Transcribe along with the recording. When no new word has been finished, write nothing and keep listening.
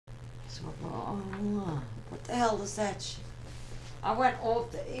So, what the hell is that shit? I went off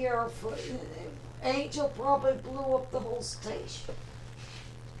the air for Angel probably blew up the whole station.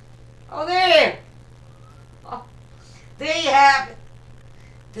 Oh, there! Oh, there you have it.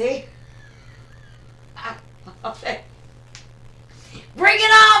 There. Okay. Bring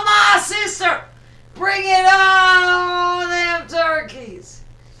it on, my sister! Bring it on, them turkeys!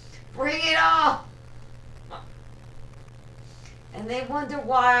 Bring it on! And they wonder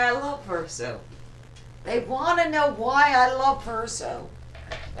why I love her so. They want to know why I love her so.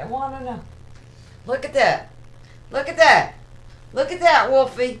 They want to know. Look at that. Look at that. Look at that,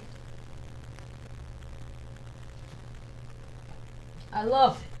 Wolfie. I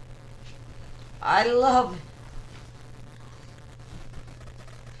love it. I love it.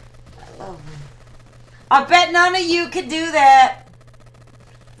 I love it. I bet none of you could do that.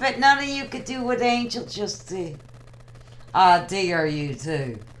 Bet none of you could do what Angel just did. I dare you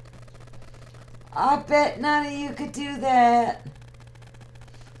to. I bet none of you could do that.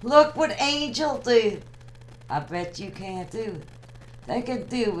 Look what Angel did. I bet you can't do it. They can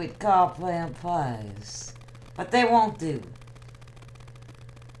do it, card playing pies. But they won't do it.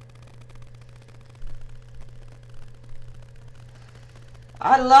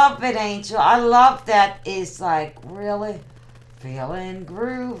 I love it, Angel. I love that. It's like, really? Feeling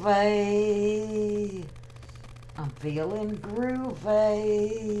groovy. I'm feeling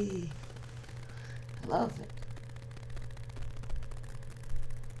groovy. Love it.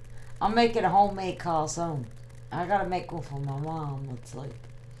 I'm making a homemade calzone. I gotta make one for my mom. It's like,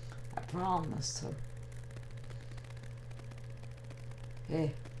 I promised her. Yeah.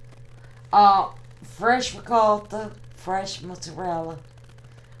 Fresh ricotta, fresh mozzarella.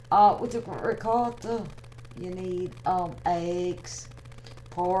 With the ricotta, you need eggs,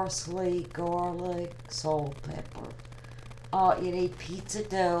 parsley, garlic, salt, pepper. You need pizza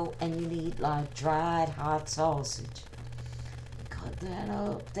dough, and you need like dried hot sausage. Cut that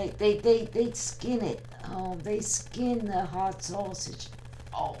up. They skin it. They skin the hot sausage.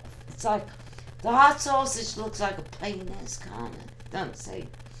 Oh, it's like the hot sausage looks like a penis, kind of. Don't say,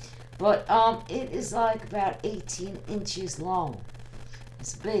 but it is like about 18 inches long.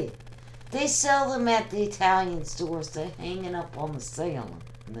 It's big. They sell them at the Italian stores. They're hanging up on the ceiling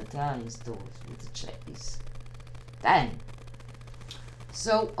in the Italian stores with the cheese. Dang.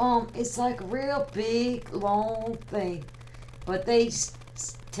 So, it's like a real big, long thing. But they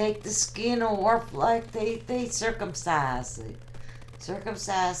take the skin off like they circumcise it.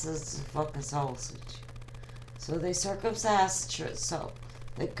 Circumcise is the fucking sausage. So they circumcise it, so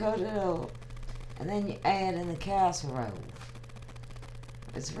they cut it up. And then you add in the casserole.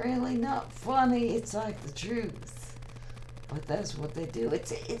 It's really not funny. It's like the truth. But that's what they do.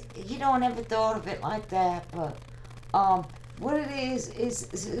 You don't ever thought of it like that, but, what it is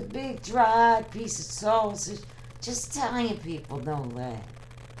a big dried piece of sausage. Just Italian people know that.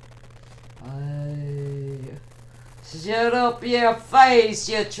 Shut up your face,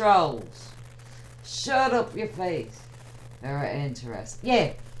 you trolls. Shut up your face. Very interesting.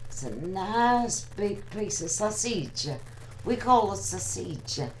 Yeah, it's a nice big piece of sausage. We call it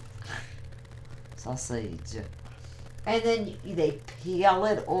sausage. Sausage. And then they peel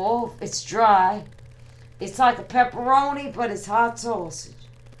it off. It's dry. It's like a pepperoni, but it's hot sausage.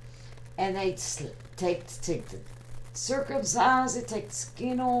 And they take the circumcise it, take the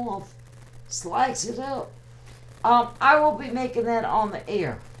skin off, slice it up. I will be making that on the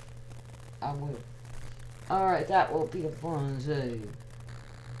air. I will. Alright, that will be a fun too.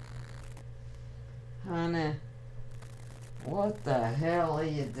 Honey, what the hell are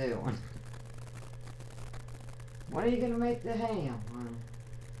you doing? When are you going to make the ham, honey?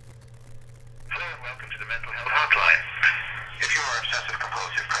 Hello and welcome to the Mental Health Hotline. If you are obsessive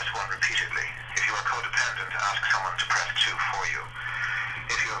compulsive, press 1 repeatedly. If you are codependent, ask someone to press 2 for you.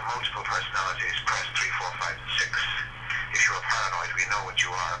 If you have multiple personalities, press 3, 4, 5, and 6. If you are paranoid, we know what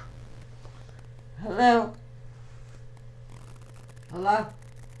you are. Hello? Hello?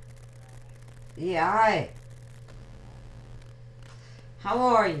 Yeah, hi. How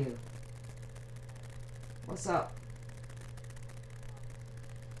are you? What's up?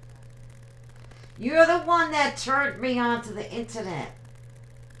 You're the one that turned me onto the internet.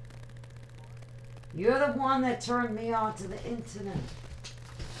 You're the one that turned me onto the internet.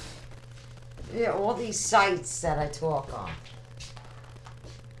 Yeah, all these sites that I talk on.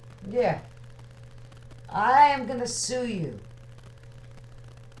 Yeah. I am gonna sue you.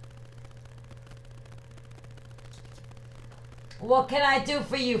 What can I do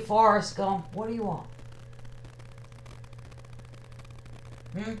for you, Forrest Gump? What do you want?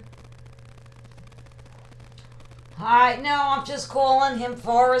 I know, I'm just calling him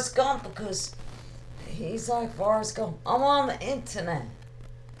Forrest Gump because he's like Forrest Gump. I'm on the internet.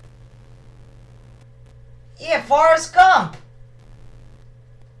 Yeah, Forrest Gump.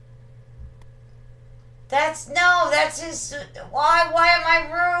 That's his. Why am I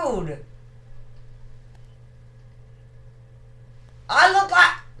rude? I look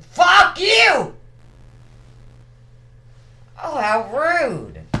like. Fuck you! Oh, how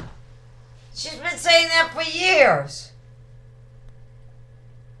rude. She's been saying that for years.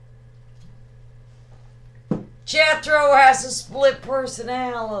 Jethro has a split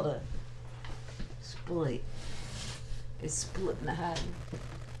personality. Split. It's split in half.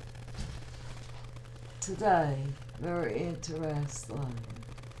 Today, very interesting.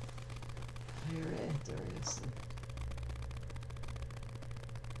 Very interesting.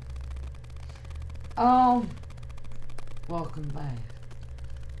 Welcome back.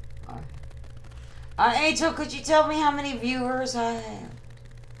 Alright. Angel, could you tell me how many viewers I have?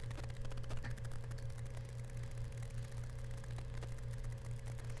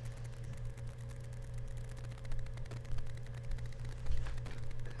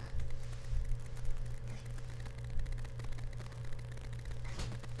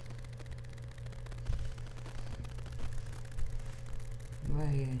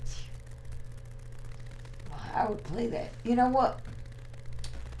 Right. I would play that. You know what?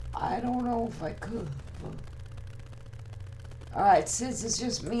 I don't know if I could. Alright, since it's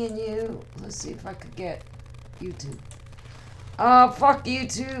just me and you, let's see if I could get YouTube. Fuck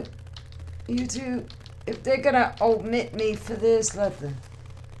YouTube. YouTube. If they're gonna omit me for this, let them.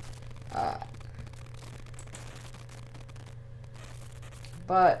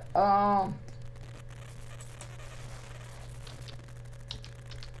 But,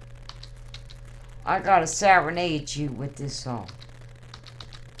 I gotta serenade you with this song.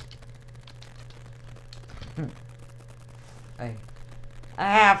 Hey,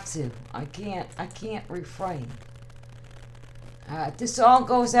 I have to. I can't refrain. This song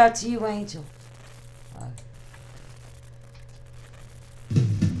goes out to you, Angel.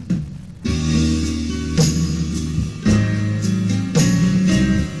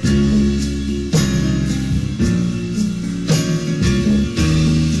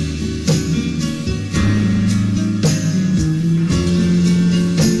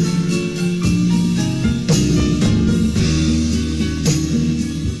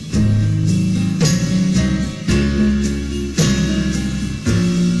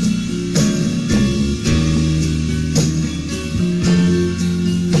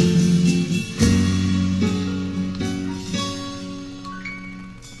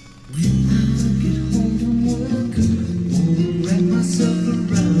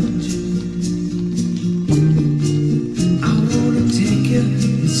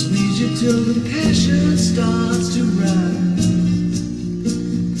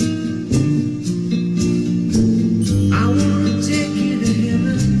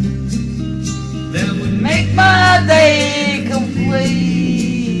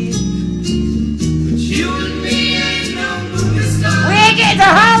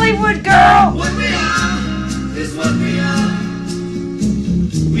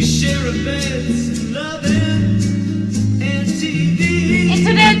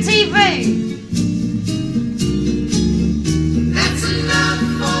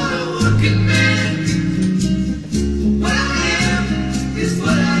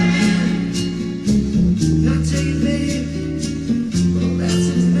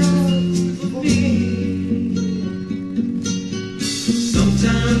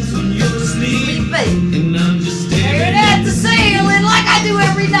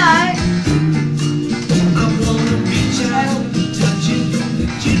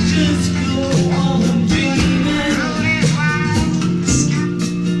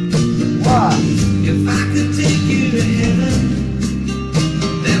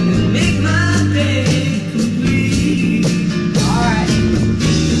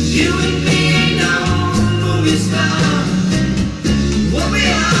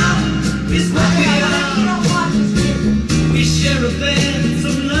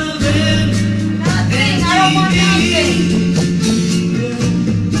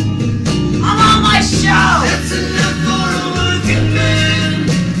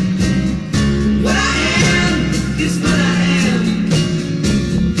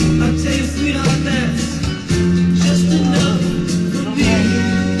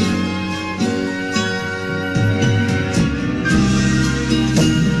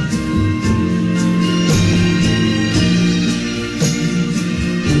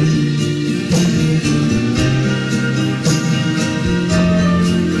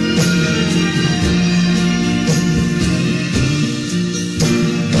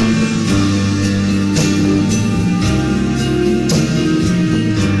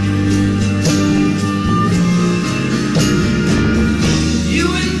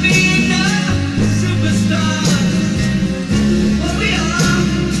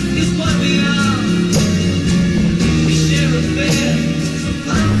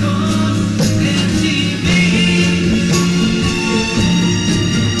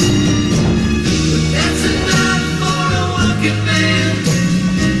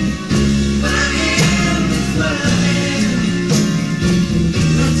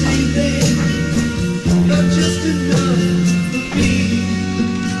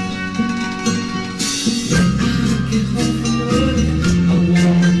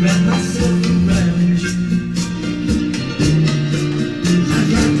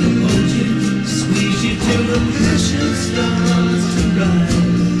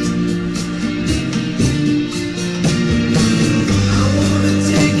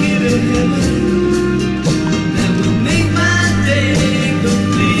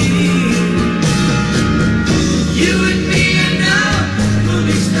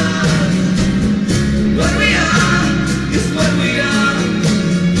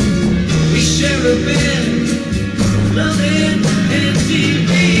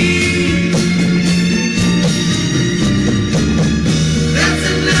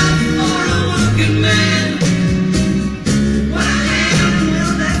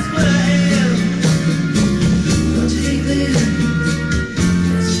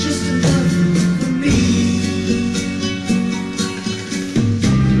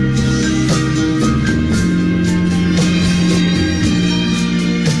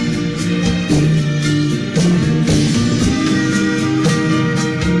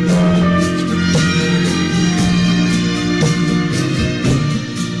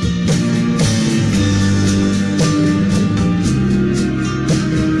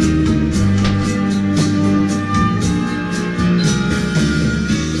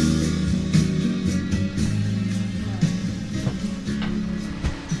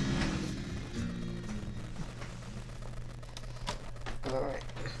 Alright.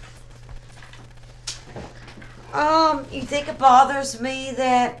 You think it bothers me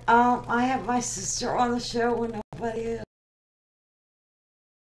that I have my sister on the show and nobody else?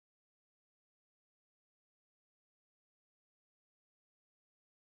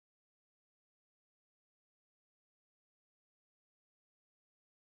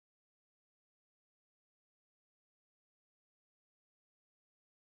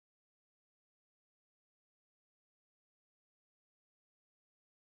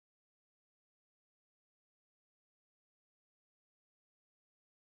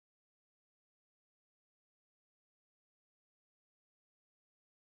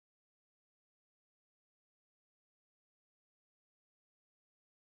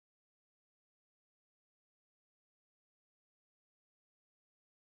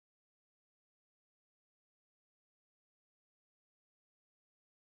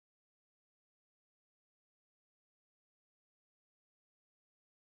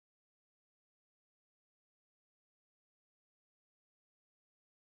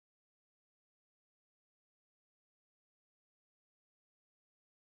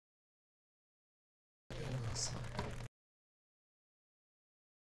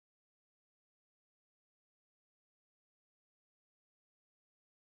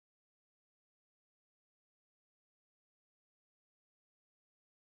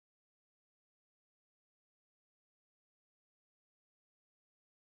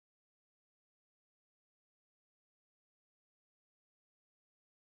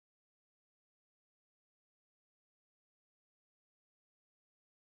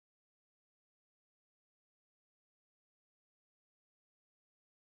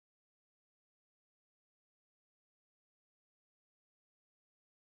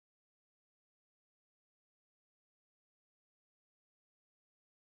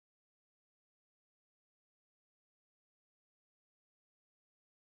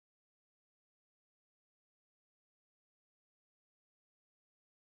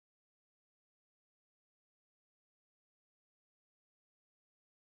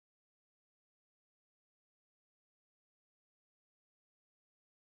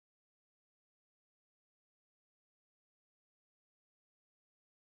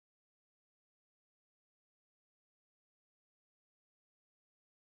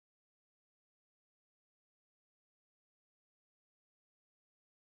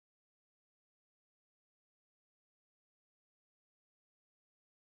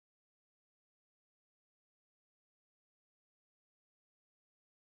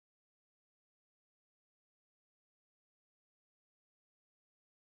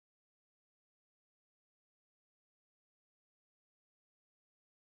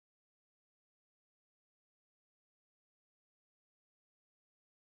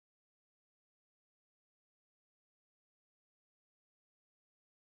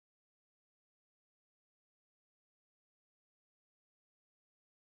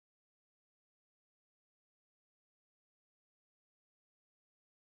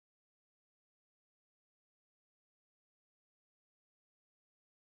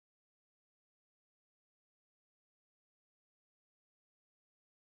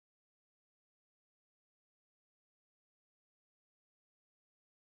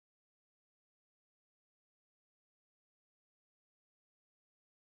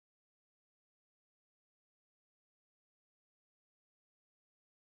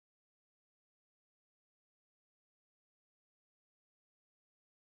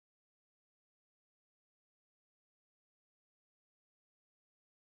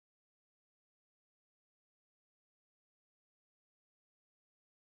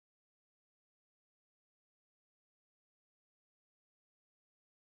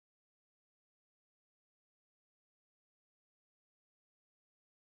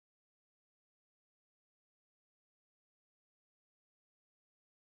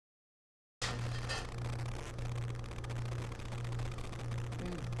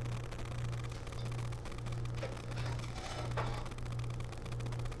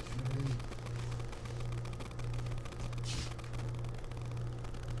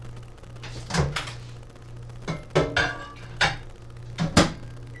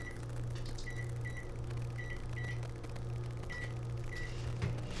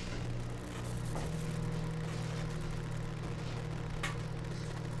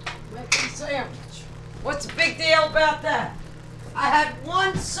 Making a sandwich. What's the big deal about that? I had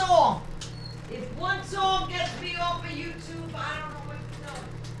one song. If one song gets me off of YouTube, I don't know what to do.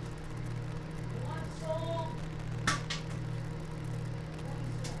 One song.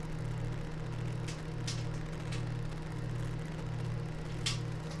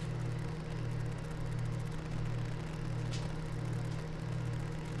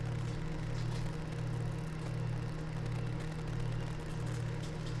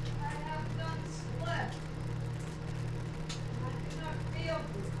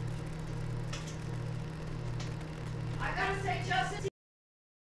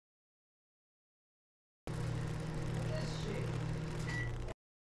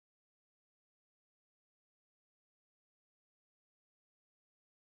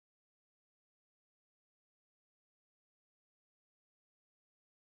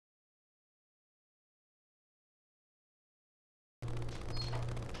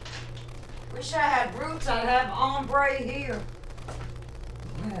 Wish I had roots. I'd have ombre here.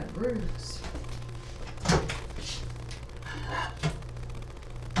 I had roots.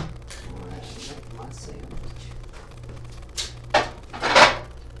 Alright, make my sandwich.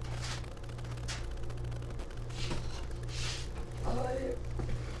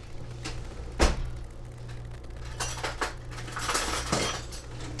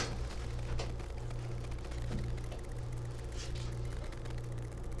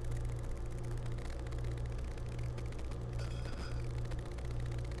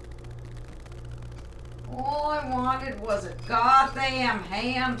 All I wanted was a goddamn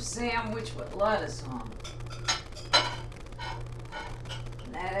ham sandwich with lettuce on it.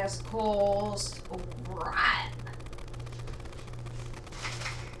 And that has cost right.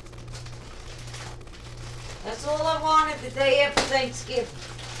 That's all I wanted the day after Thanksgiving.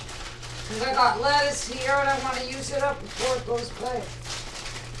 Because I got lettuce here and I want to use it up before it goes bad.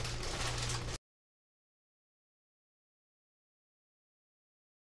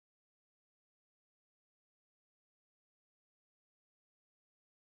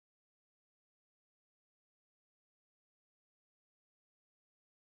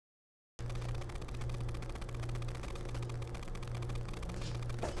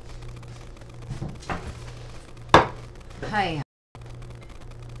 Ham.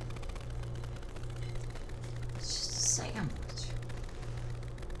 It's just a sandwich.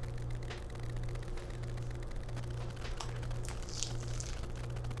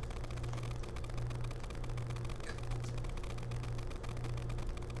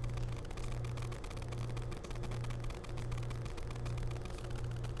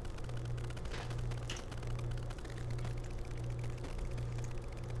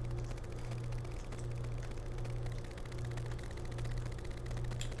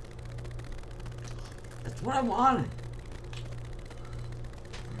 That's what I wanted.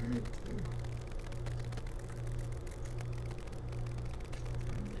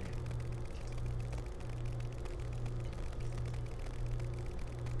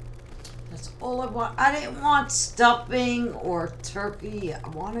 That's all I want. I didn't want stuffing or turkey. I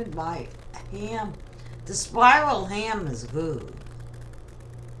wanted my ham. The spiral ham is good.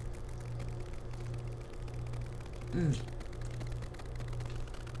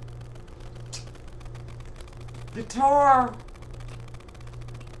 Vitor,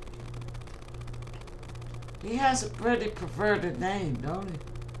 he has a pretty perverted name, don't he?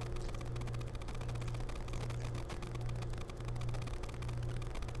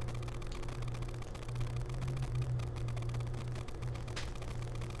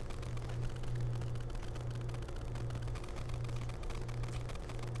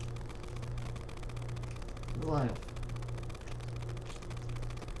 What?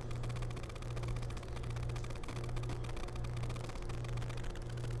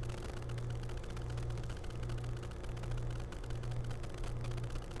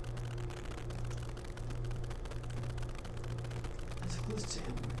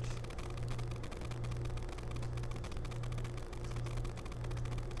 Sandwich.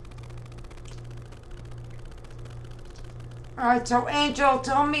 All right, so Angel,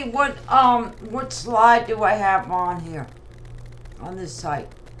 tell me what slide do I have on here? On this site?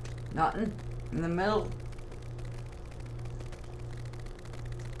 Nothing? In the middle?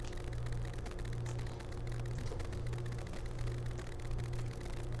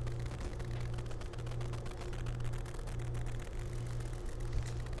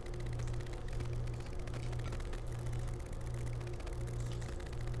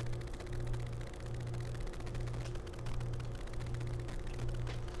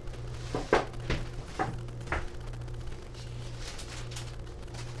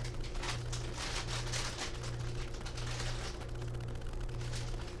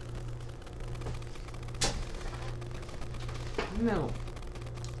 Middle.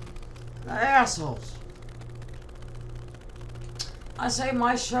 The assholes. I say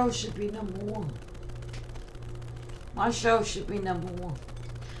my show should be #1. My show should be #1.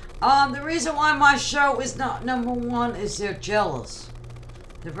 The reason why my show is not #1 is they're jealous.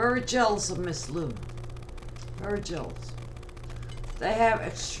 They're very jealous of Miss Lou. Very jealous. They have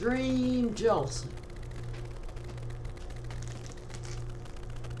extreme jealousy.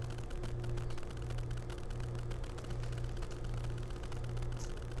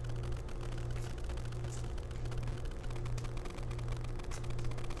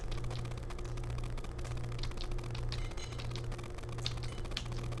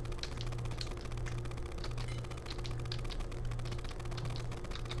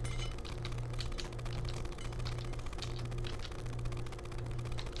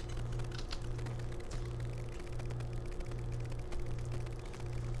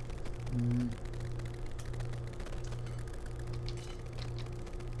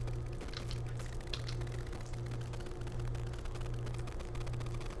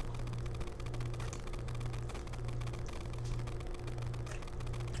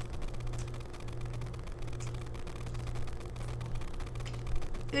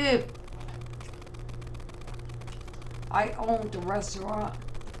 If I owned a restaurant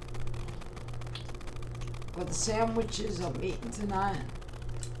for the sandwiches I'm eating tonight,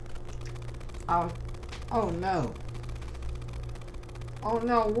 I would, oh no. Oh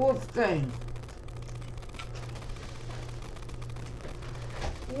no, Wolfgang.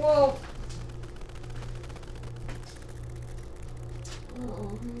 Wolf.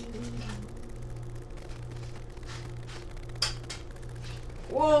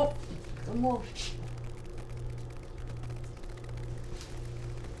 Wolf. Come on.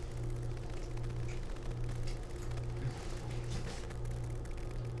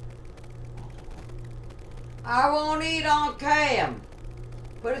 I won't eat on cam.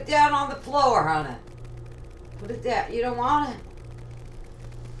 Put it down on the floor, honey. Put it down. You don't want it?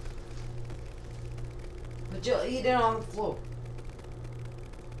 But you'll eat it on the floor.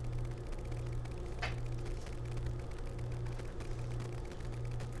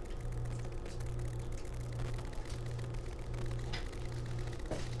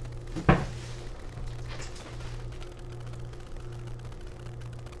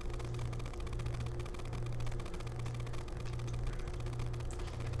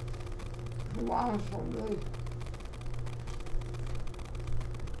 Wow, so good.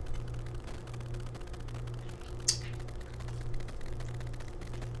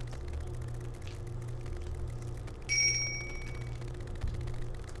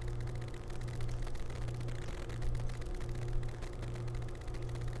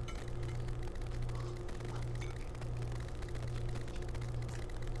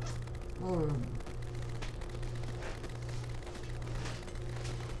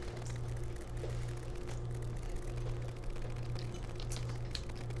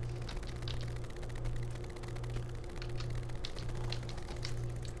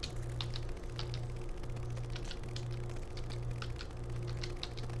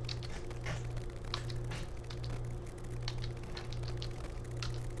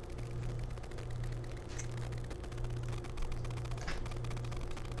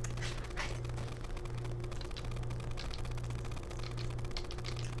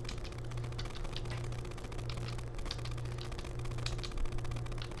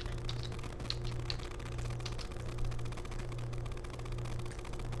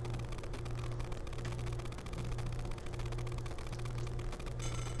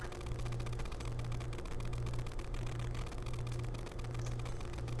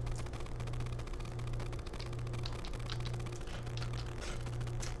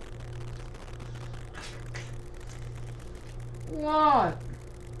 What?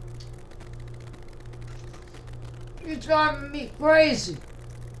 You're driving me crazy.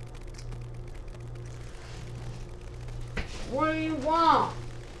 What do you want?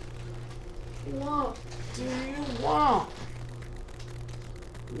 What do you want?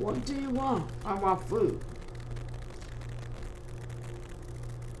 What do you want? I want food.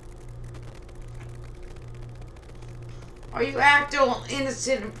 Are you acting all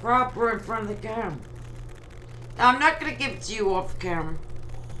innocent and proper in front of the camera? I'm not gonna give it to you off camera.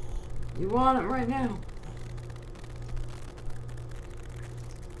 You want it right now?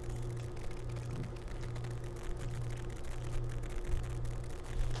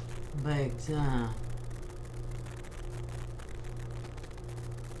 Big time.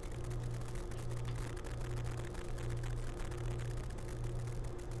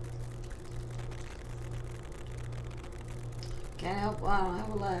 Can't help, I don't have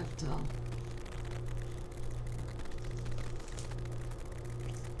a laptop.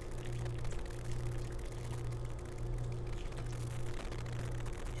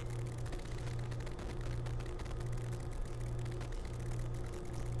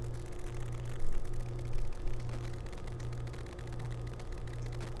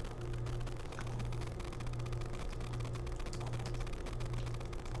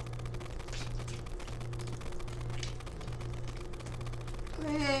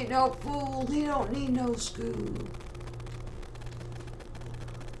 He ain't no fool. He don't need no school.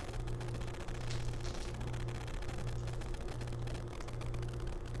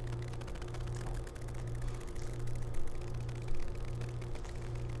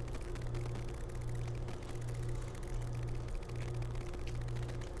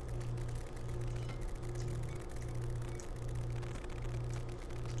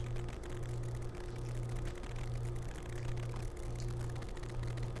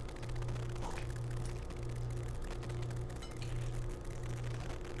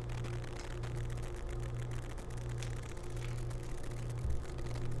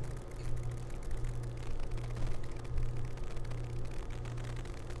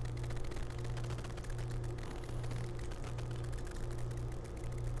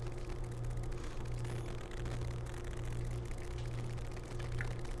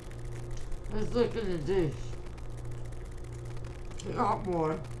 Let's look at the dish. We got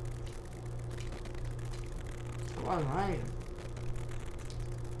more. All right.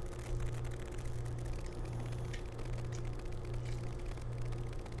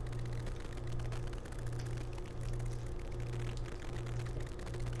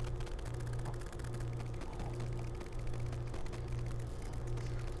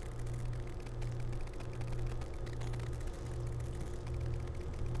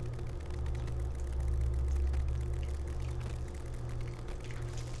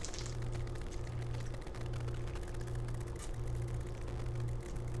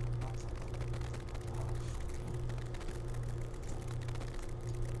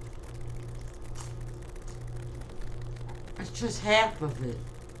 It's just half of it.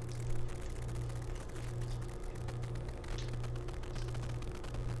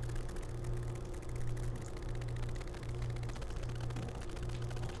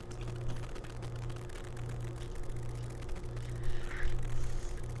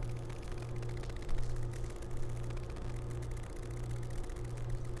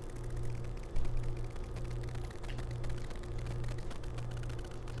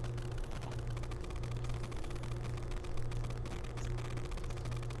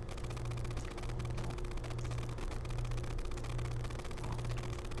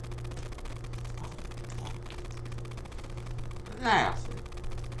 Nasty.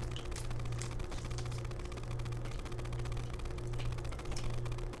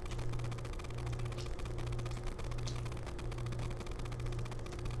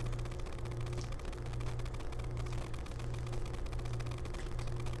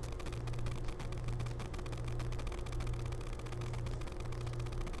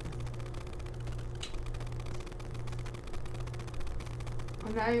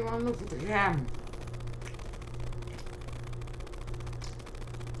 And now you want to look at the camera.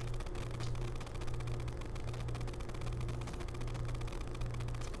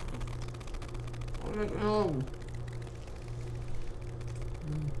 Oh.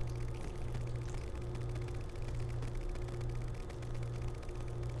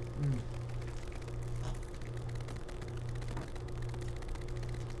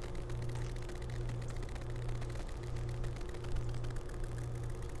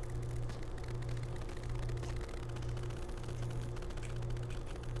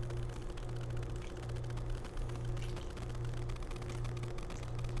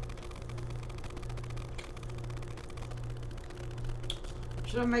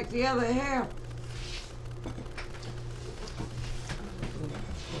 Should I make the other hair?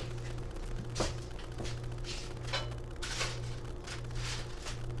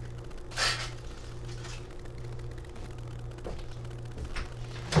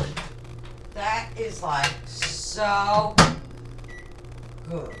 That is like so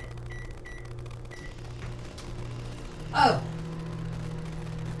good. Oh.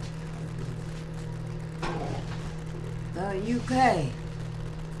 The UK.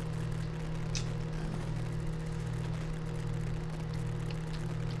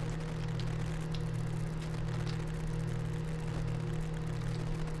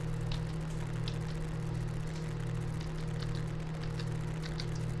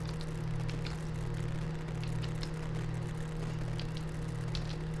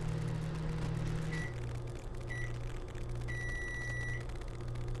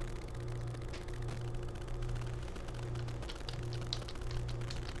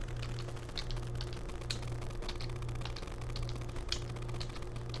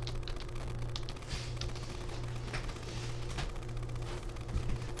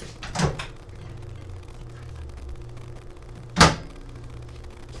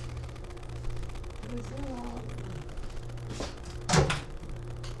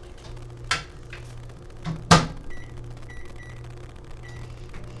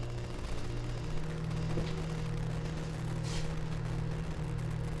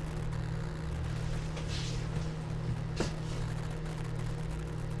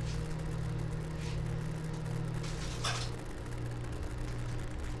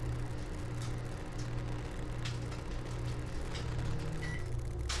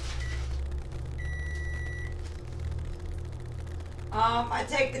 I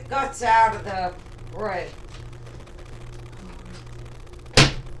take the guts out of the bread.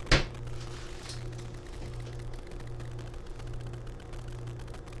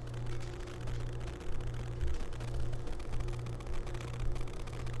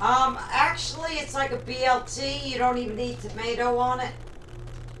 Actually, it's like a BLT. You don't even need tomato on it.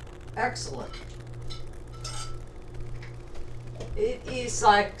 Excellent. It is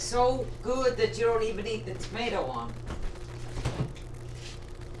like so good that you don't even need the tomato on.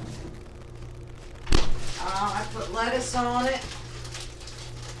 I put lettuce on it.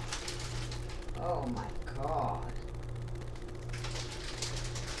 Oh my God.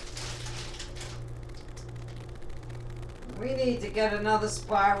 We need to get another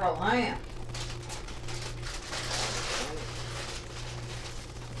spiral ham.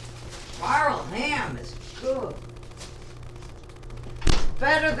 Spiral ham is good. It's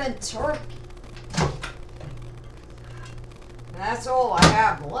better than turkey. And that's all I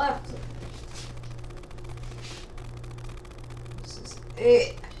have left of it. This is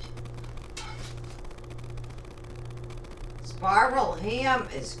it. Spiral ham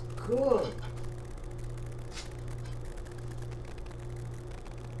is good.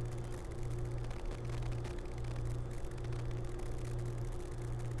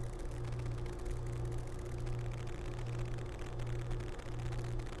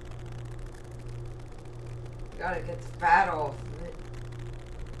 Gotta get the fat off of it.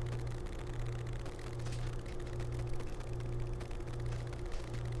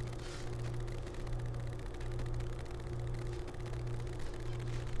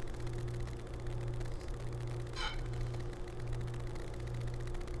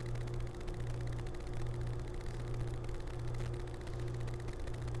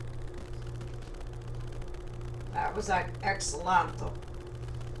 That was like excellent.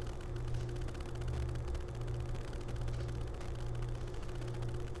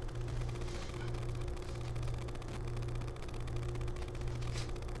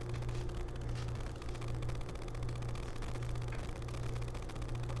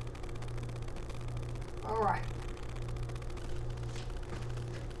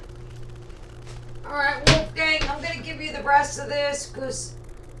 Alright, Wolfgang, I'm going to give you the rest of this because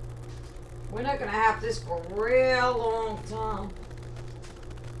we're not going to have this for a real long time.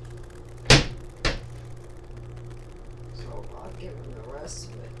 So I'll give him the rest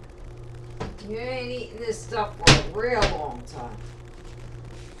of it. You ain't eating this stuff for a real long time.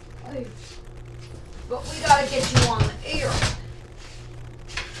 Hey. But we got to get you on the air.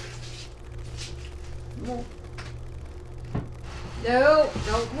 Move. No,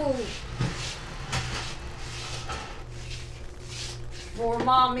 don't move. For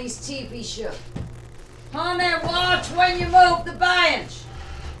Mommy's TV show. Honey, watch when you move the bench.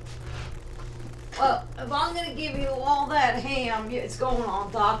 Well, if I'm going to give you all that ham, it's going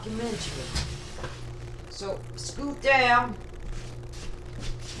on documentary. So, scoot down.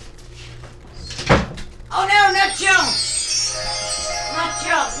 Oh no, not jump! Not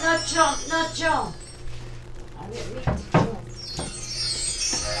jump, not jump, not jump. I didn't mean to jump.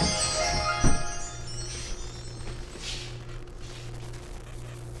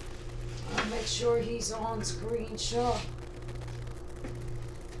 Make sure he's on screen shot.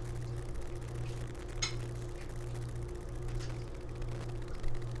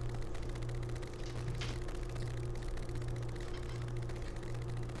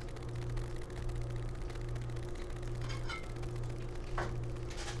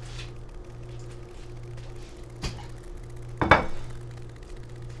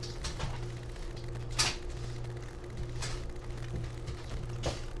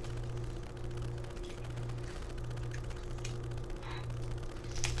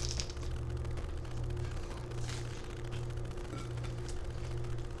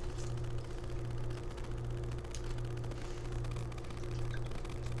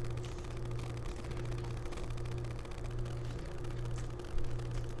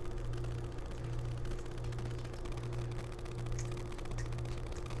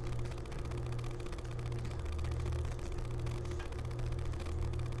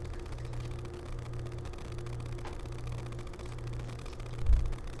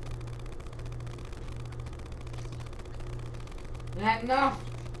 That enough?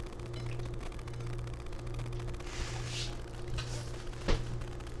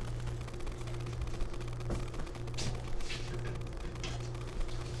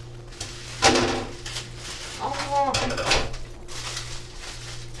 Oh,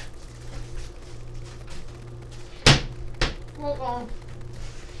 hold on.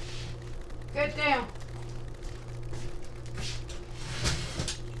 Get down.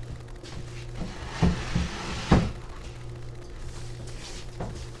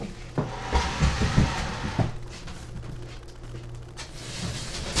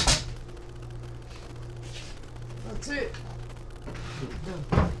 That's it.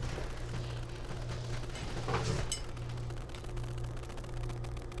 Done.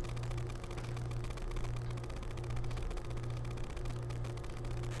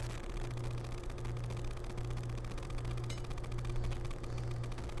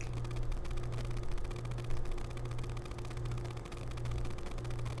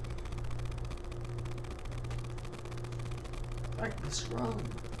 like this room.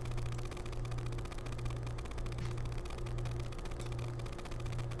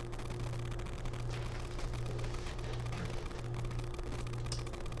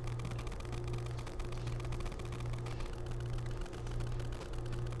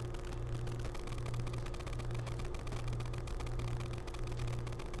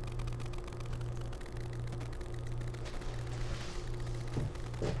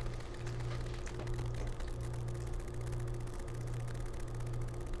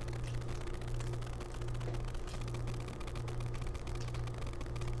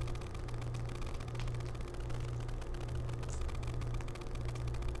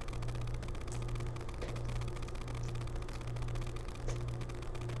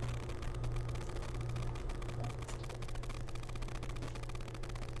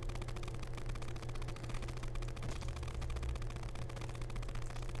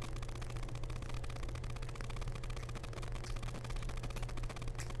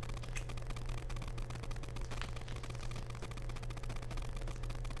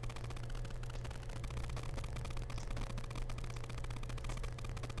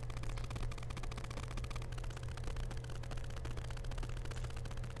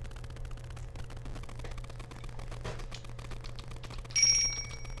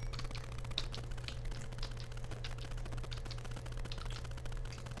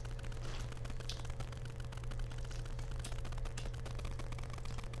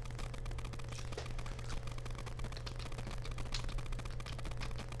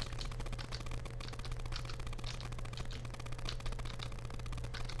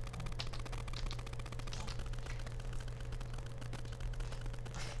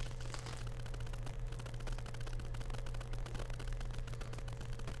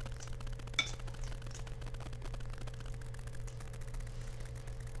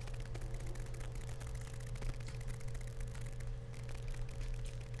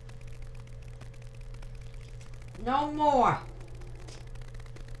 No more.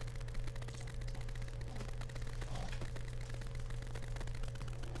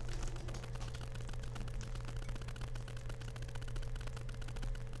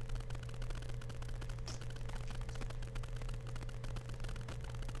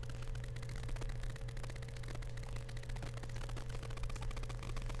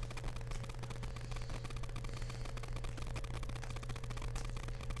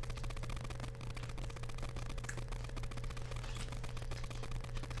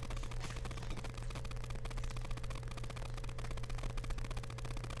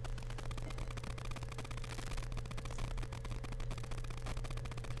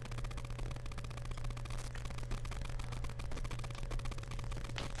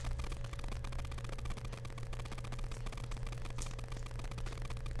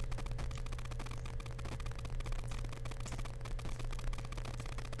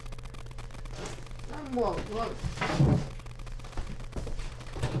 Whoa, whoa.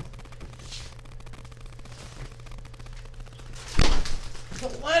 The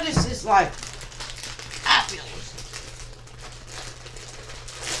lettuce is like fabulous.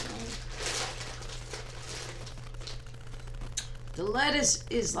 The lettuce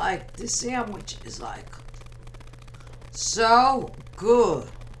is like, the sandwich is like so good.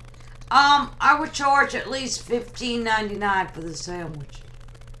 I would charge at least $15.99 for the sandwich.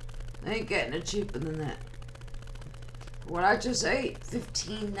 I ain't getting it cheaper than that. What I just ate,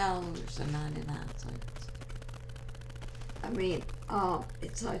 $15.99. I mean,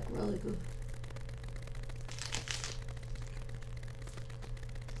 it's like really good.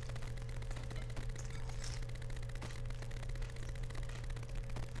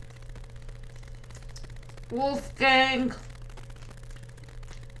 Wolfgang.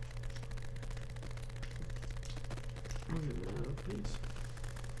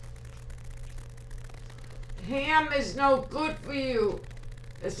 Ham is no good for you.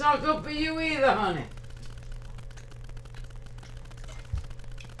 It's not good for you either, honey.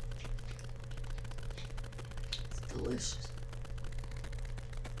 It's delicious.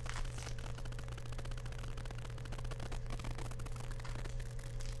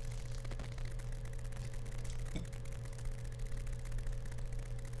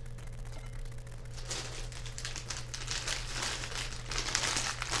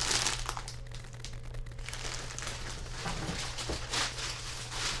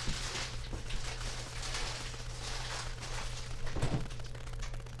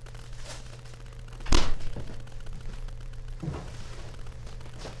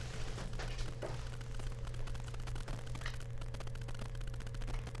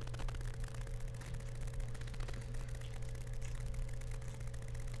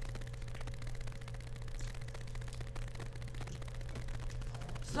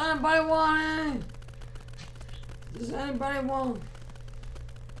 Does anybody want any? Does anybody want?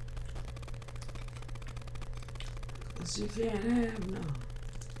 Cause you can't have none.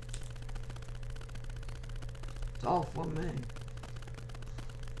 It's all for me.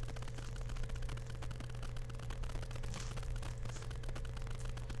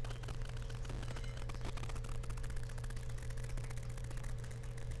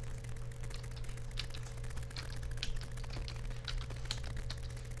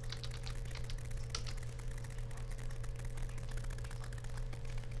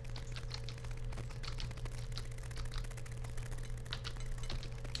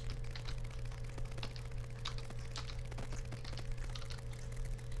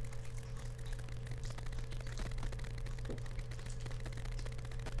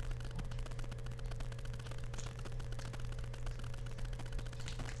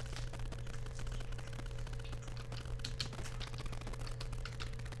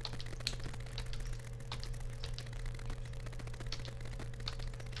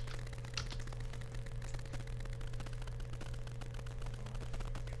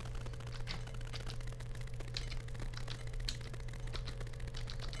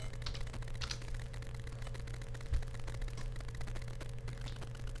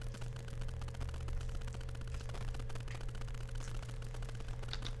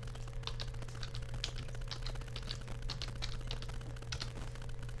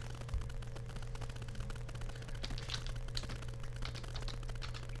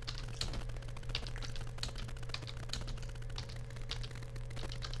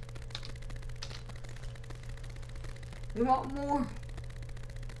 You want more?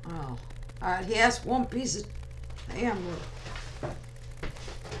 Oh. Alright, he has one piece of hamburger.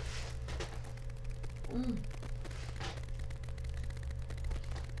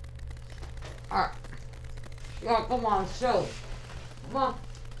 Alright. You gotta come on the show. Come on.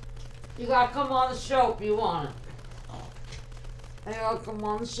 You gotta come on the show if you want it. You gotta come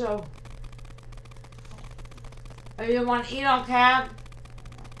on the show. Oh, you want to eat on cab?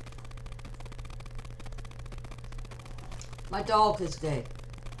 My dog is dead.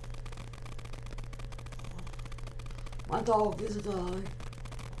 My dog is died.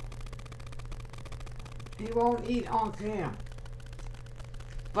 He won't eat on cam.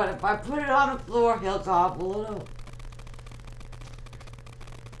 But if I put it on the floor, he'll gobble it up.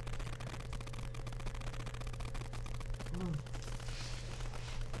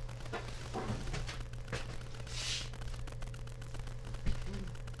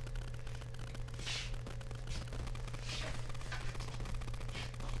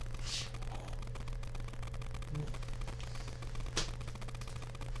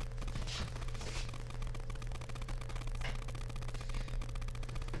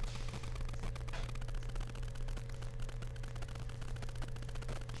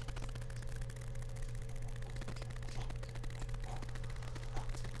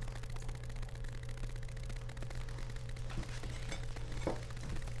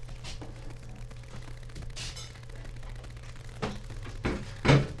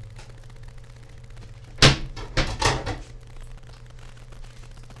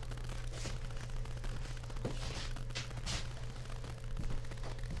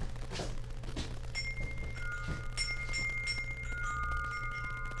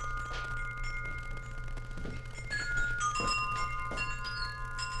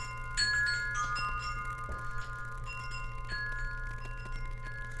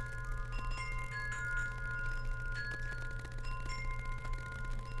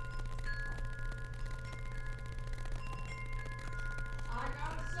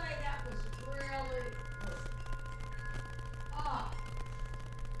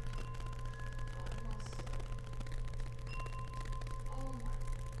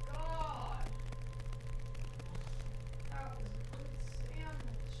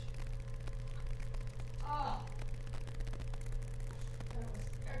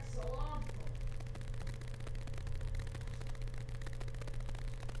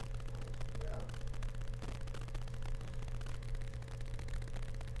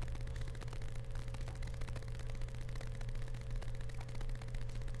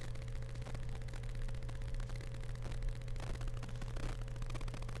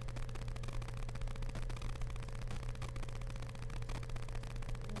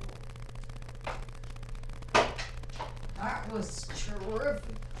 That was terrific.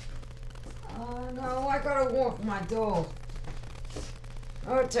 No, I gotta walk my dog. I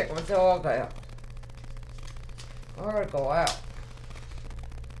gotta take my dog out. I gotta go out.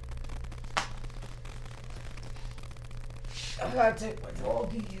 I gotta take my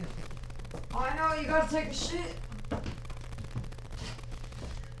dog in. I know, you gotta take a shit.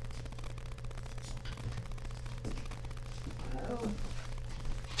 go.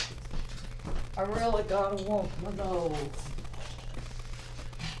 I really gotta walk my dog.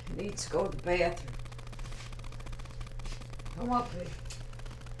 He needs to go to the bathroom. Come up here.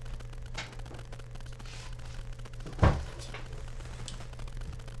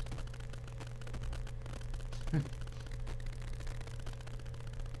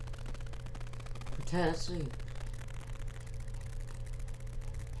 Tennessee.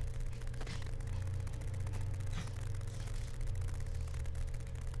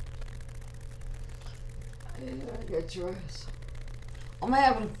 Yeah, I get dressed. I'm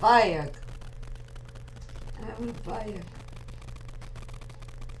having fire. I'm having fire.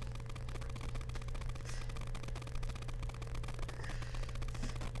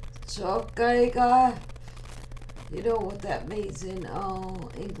 It's okay, guy. You know what that means in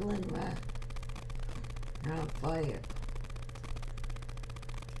England, right? You're on fire.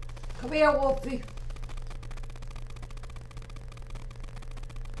 Come here, Wolfie.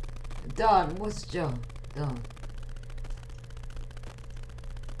 Done. What's John? Done.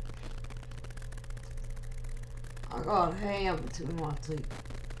 I got ham between my teeth.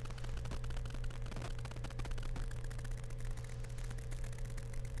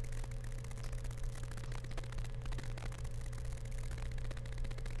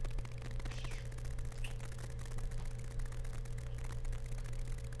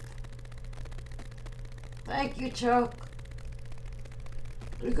 Thank you, Chuck.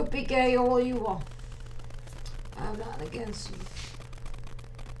 You could be gay all you want. I'm not against you.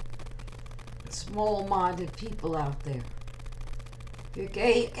 Small-minded people out there. If you're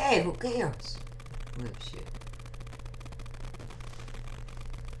gay, you're gay. Who cares? Well, shit.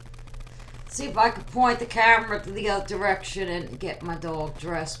 See if I could point the camera to the other direction and get my dog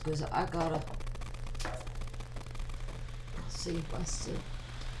dressed, because I gotta see if I still.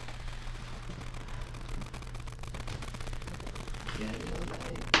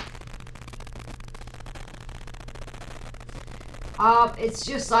 It's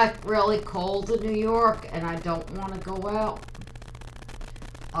just like really cold in New York and I don't want to go out.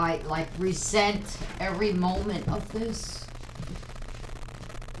 I like resent every moment of this.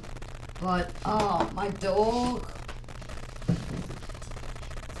 But, my dog.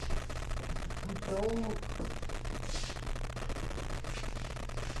 My dog.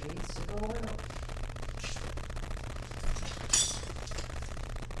 Needs to go out.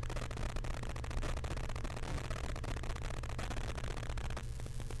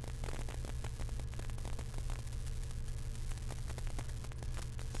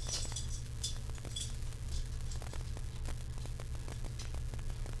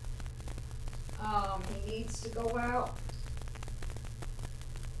 He needs to go out.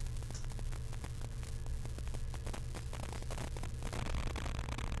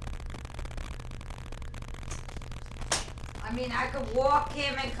 I mean, I could walk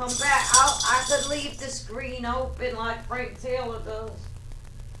him and come back out. I could leave the screen open like Frank Taylor does.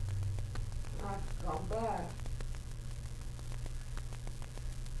 I could come back.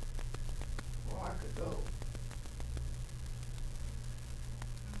 Or I could go.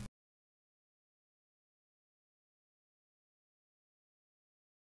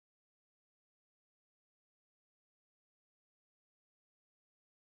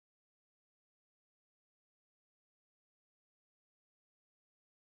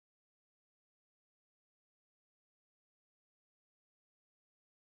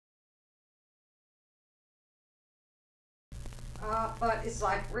 But it's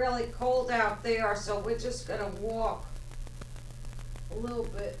like really cold out there, so we're just gonna walk a little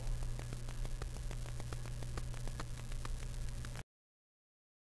bit.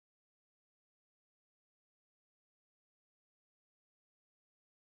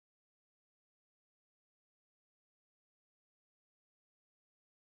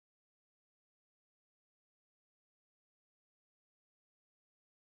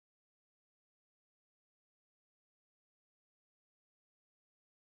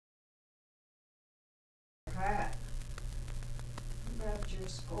 Pat, about your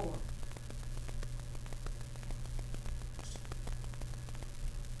score.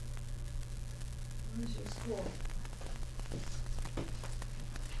 Where's your score?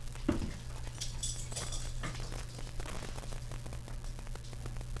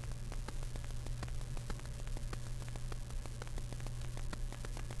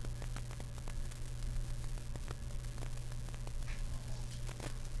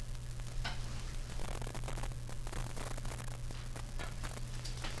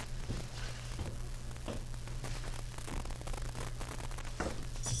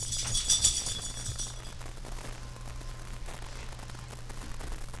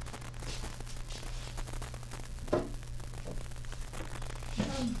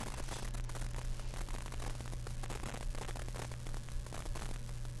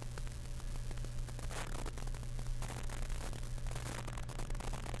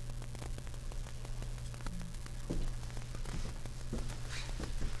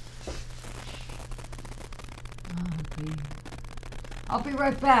 I'll be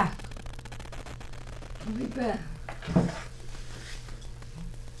right back. I'll be back.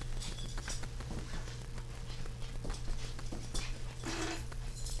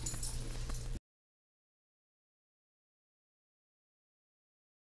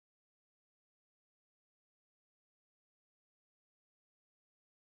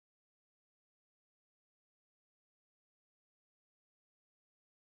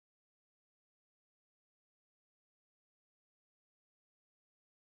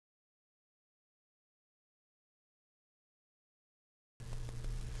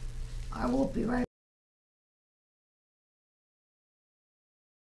 I will be right back.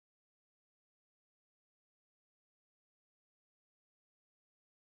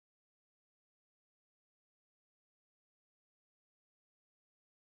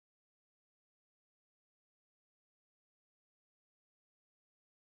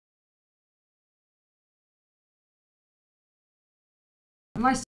 Am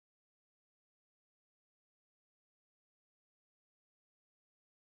I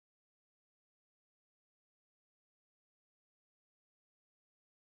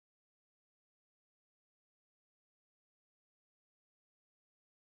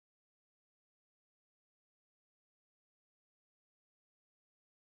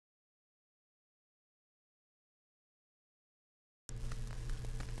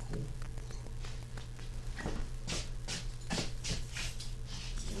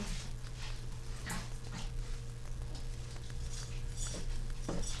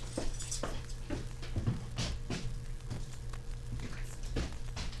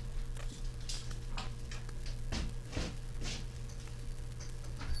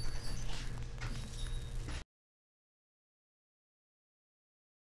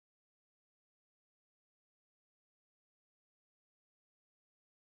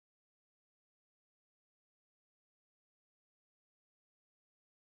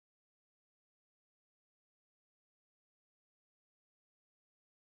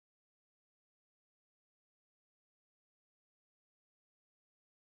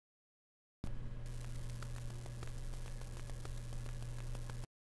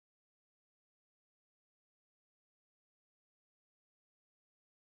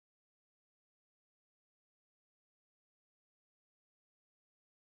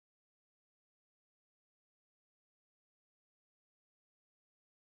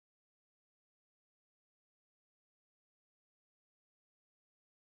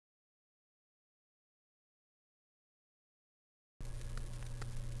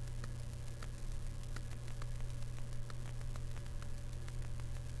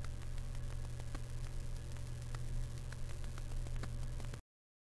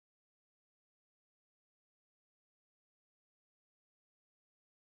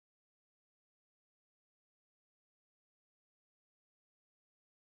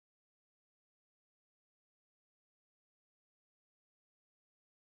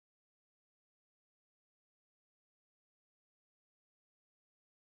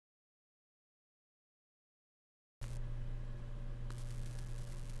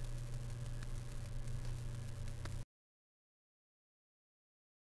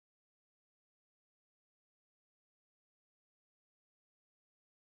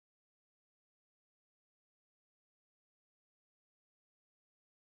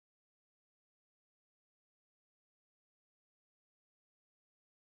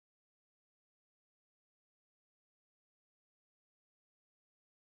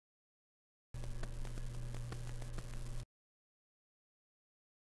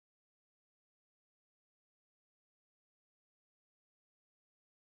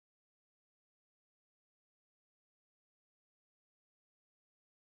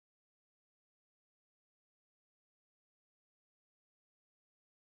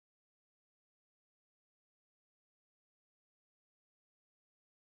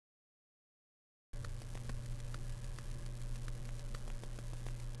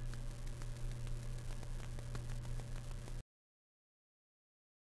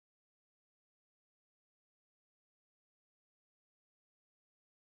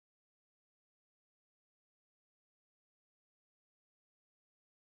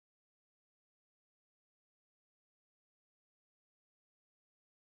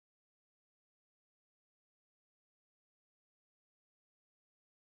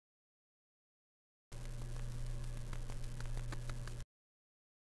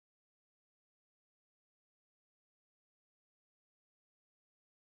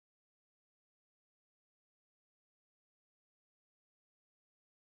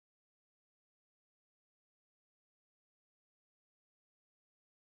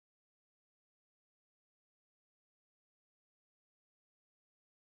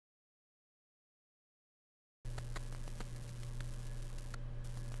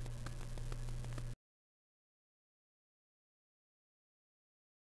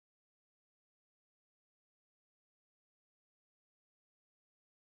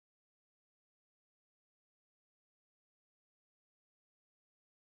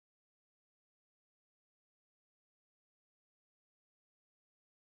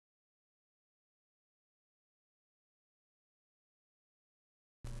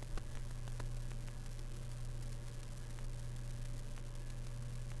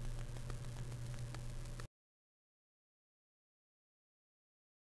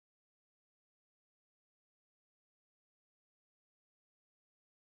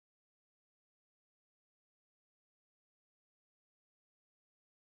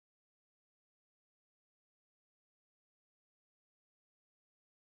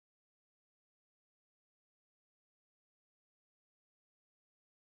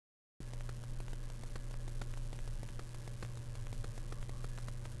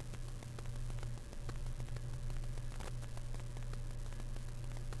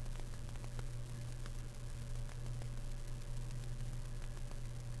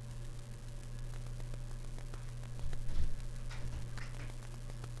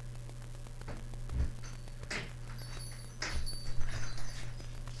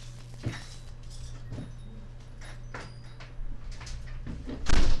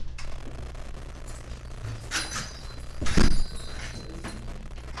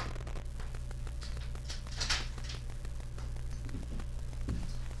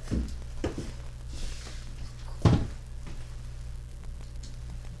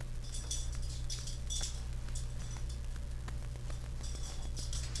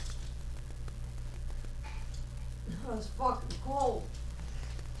it's fucking cold.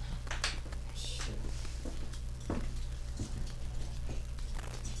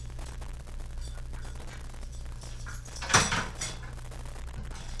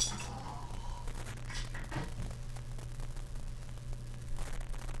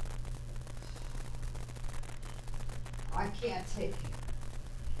 I can't take it.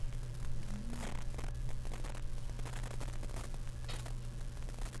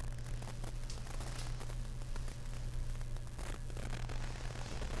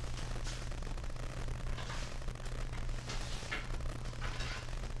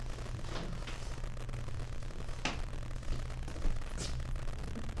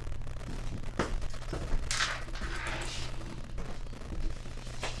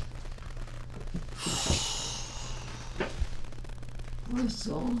 That's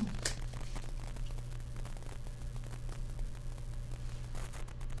all.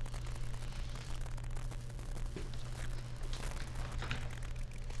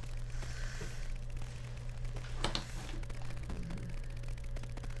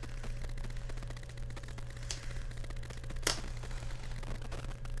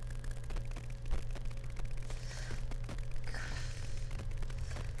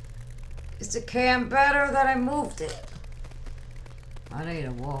 Is the can better that I moved it? I need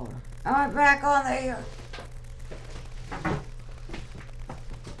a water. Am I back on there?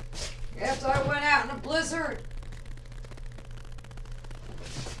 After I went out in a blizzard.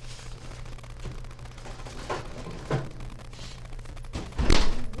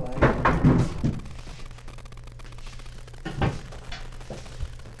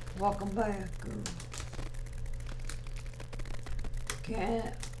 Welcome back.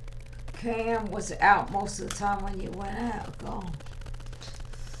 Cam was out most of the time when you went out. Gone.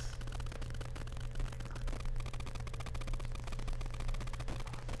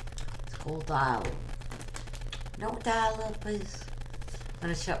 Full dial. No dial up is. I'm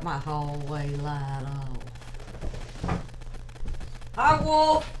gonna shut my hallway light off. Hi,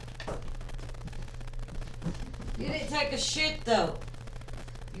 Wolf. You didn't take a shit though.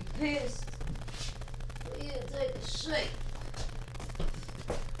 You pissed. You didn't take a shit.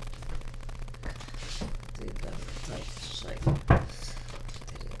 Did not take a shit.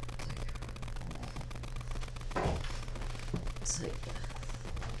 See.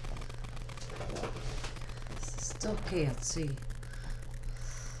 Still can't see.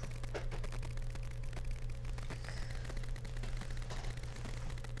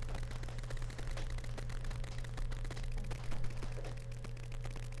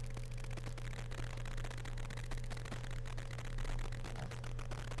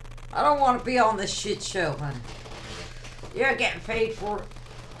 I don't want to be on this shit show, honey. You're getting paid for it.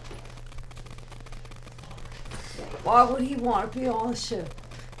 Why would he want to be on the show?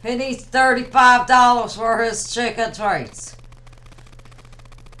 He needs $35 for his chicken treats.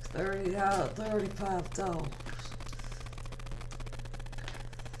 $35.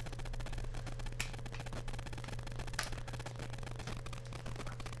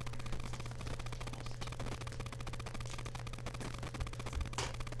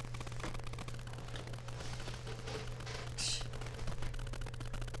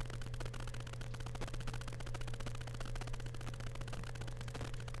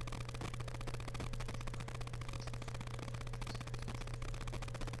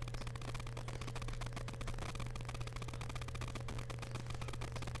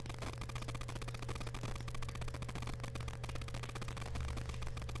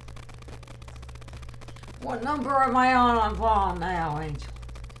 What number am I on Vaughn now, Angel?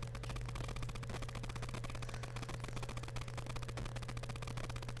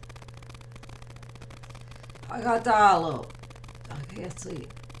 I got dial up. I can't see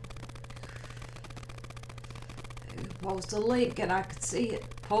it. Post a link and I could see it.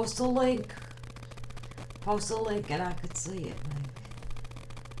 Post a link. Post a link and I could see it, maybe.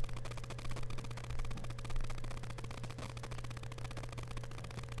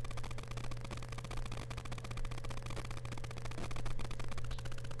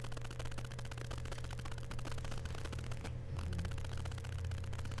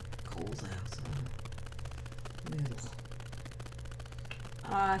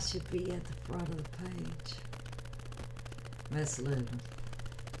 I should be at the front of the page. Miss Luna.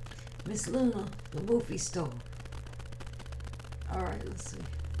 Miss Luna, the movie star. Alright, let's see.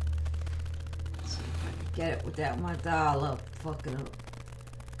 Let's see if I can get it without my dial up fucking up.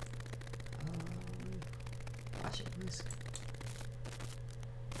 I should risk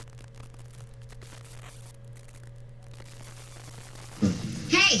it.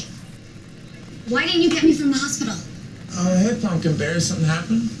 Hey! Why didn't you get me from the hospital? Hey, Pumpkin Bear, something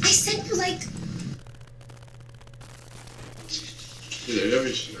happened? I sent you, like,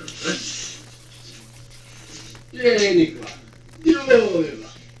 Löwisna. Vieni qua. Dove va?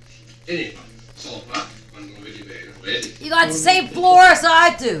 Vieni qua. Sopra, quando lo vedi bene, vedi? You got the same floor as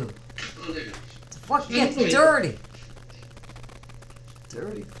I do. Non devi. The fuck gets dirty.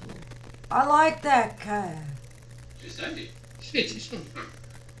 Dirty floor. I like that cat. Ci stai? Sì, ci sono.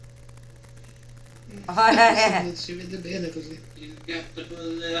 Oh, Si vede bene così. Il gatto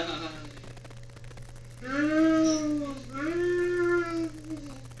con le ali.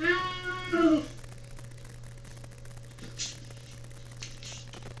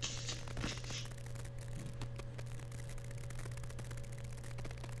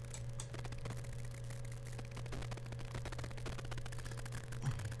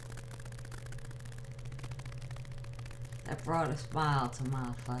 that brought a smile to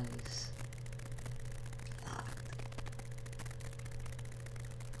my face.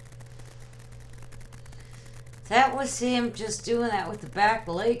 That was him just doing that with the back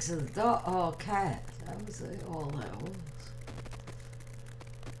legs of the dog. Oh, cat. That was all that was.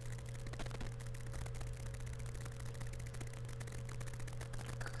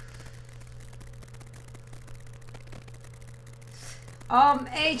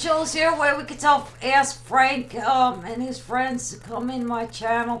 Angel's here where we could ask Frank and his friends to come in my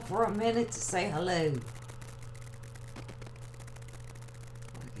channel for a minute to say hello.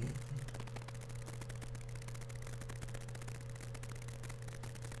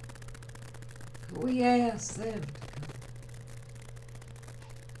 We asked them to come.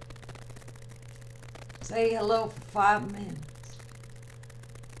 Say hello for 5 minutes.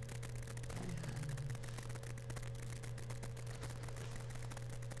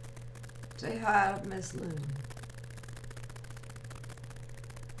 Say hi to Miss Lou.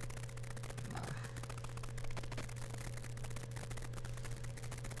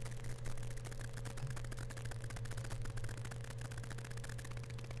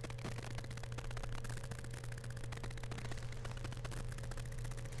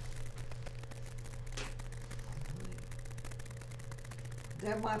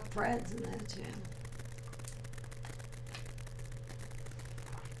 They're my friends in that channel.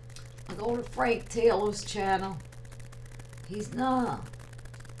 I go to Frank Taylor's channel. He's not.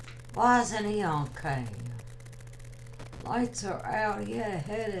 Why isn't he on cam? Lights are out. He had a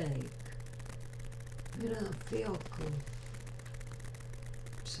headache. He doesn't feel cool.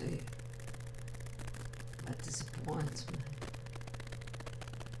 See, that disappoints me.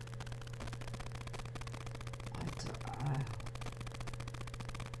 Lights are out.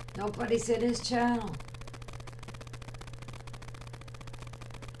 Nobody's in his channel.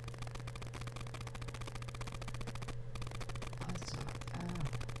 Lights are out.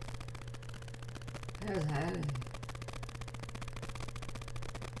 There's Hattie.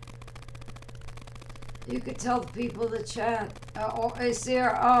 You could tell the people in the chat. Is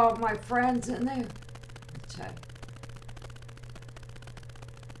there my friends in there? The chat.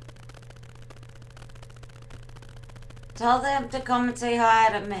 Tell them to come and say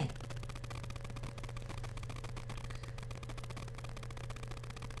hi to me.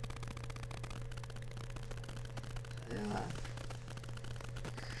 Yeah.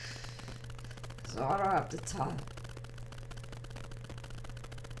 So I don't have to talk.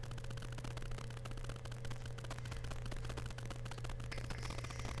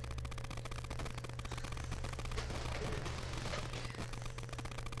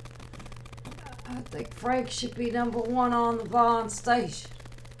 I think Frank should be #1 on the Vaughn station.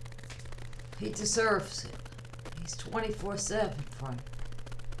 He deserves it. He's 24/7, Frank.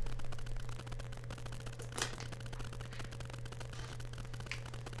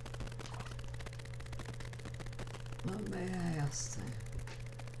 Let me ask them.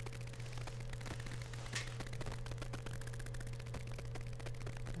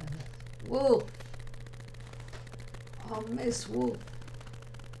 Wolf. Oh, Miss Wolf.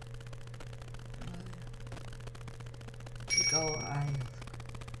 Go I.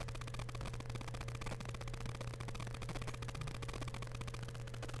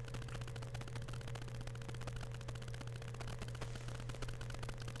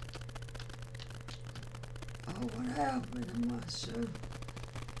 Oh, what happened? I'm not sure.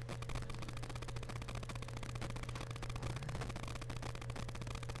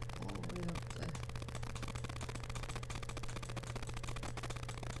 All the way up there.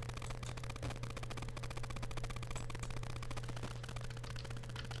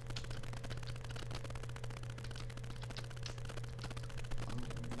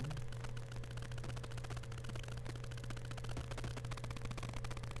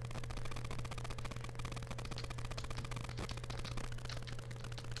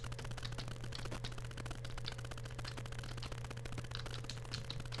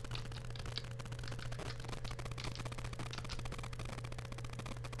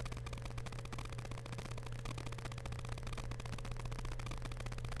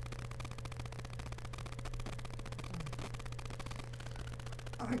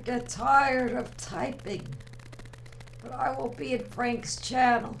 I get tired of typing. But I will be in Frank's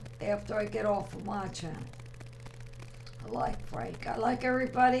channel after I get off of my channel. I like Frank. I like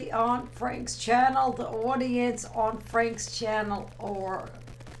everybody on Frank's channel, the audience on Frank's channel, or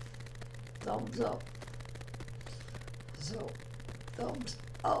thumbs up. So, thumbs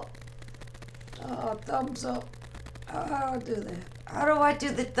up. Thumbs up. How do I do that? How do I do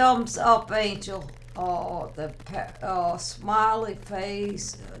the thumbs up, Angel? Oh, the smiley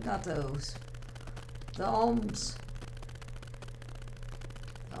face. Not those. Thumbs.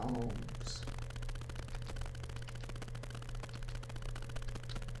 Thumbs.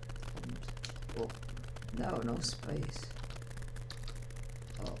 Oh, no space.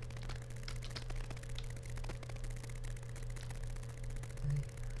 Oh.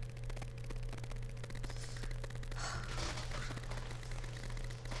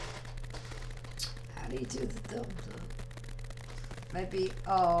 How do you do the thumbs up? Maybe,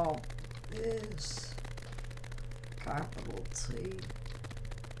 this. Capital T.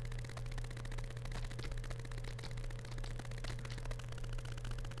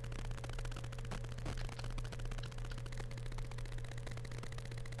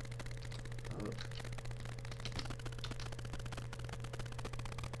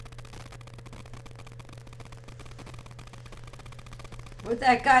 Where'd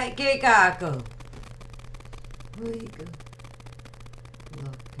that gay guy go? Where'd he go?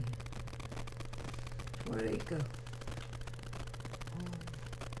 Lucky. Where'd he go? Oh.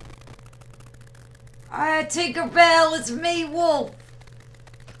 Hi, Tinkerbell, it's me, Wolf.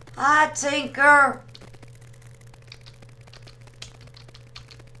 Hi, Tinker.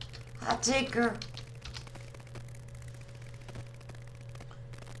 Hi, Tinker.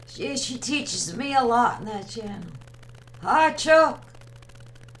 She teaches me a lot in that channel. Hi, Chuck.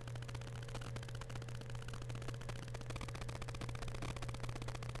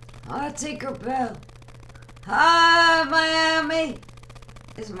 Hi, Tinkerbell. Hi, Miami.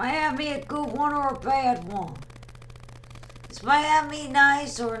 Is Miami a good one or a bad one? Is Miami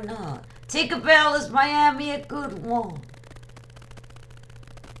nice or not? Tinkerbell, is Miami a good one?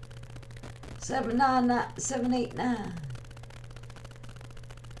 789.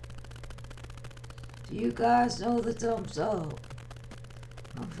 Do you guys know the thumbs up?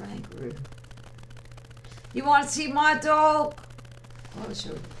 I'm Frank Rude. You want to see my dog? Oh,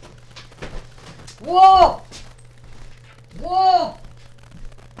 sure. Wolf! Wolf!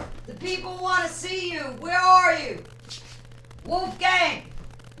 The people want to see you. Where are you? Wolfgang!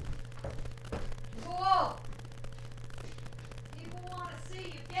 Wolf! People want to see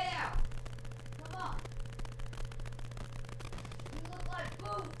you. Get out. Come on. You look like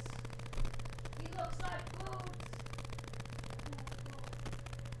Boots. He looks like Boots.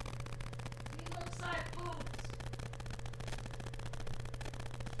 He looks like Boots.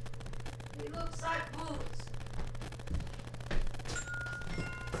 He looks like Boots.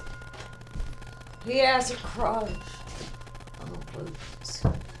 He has a crush. Oh, Boots.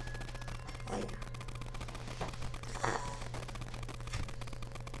 Wait.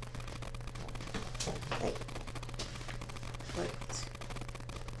 Wait. Wait.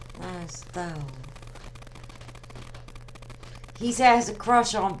 Nice though. He has a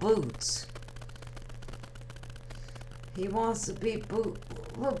crush on Boots. He wants to be Boots.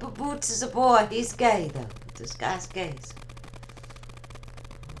 But Boots is a boy. He's gay though. This guy's gay.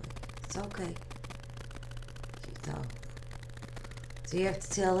 It's okay. So you have to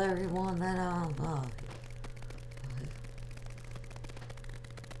tell everyone that I'm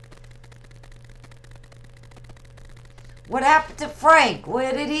What happened to Frank?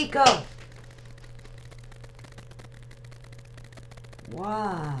 Where did he go?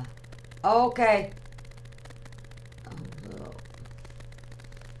 Wow. Okay. Let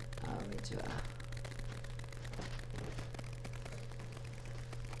me try.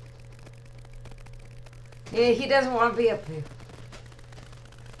 Yeah, he doesn't want to be up here.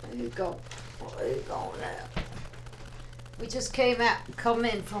 There you go. Where you going now? We just come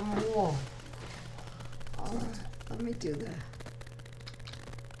in from a wall. Alright, let me do that.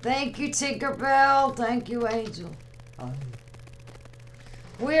 Thank you, Tinkerbell. Thank you, Angel.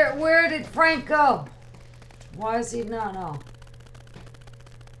 Where did Frank go? Why is he not on?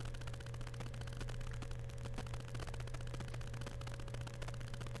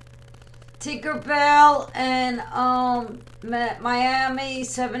 Tinkerbell and Miami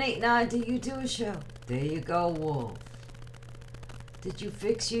 789. Do you do a show? There you go, Wolf. Did you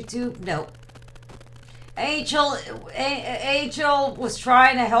fix YouTube? No. Angel was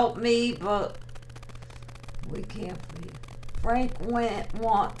trying to help me, but we can't. Frank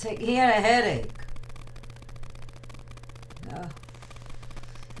he had a headache.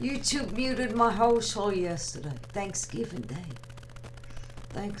 YouTube muted my whole show yesterday. Thanksgiving Day.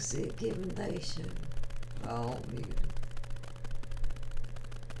 Thanksgiving Day show. All muted.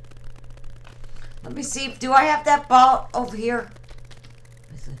 Let me see if, do I have that bot over here?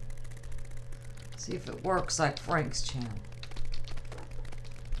 See if it works like Frank's channel.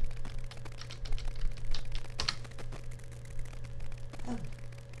 Oh.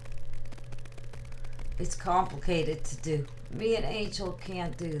 It's complicated to do. Me and Angel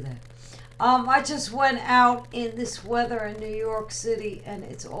can't do that. I just went out in this weather in New York City and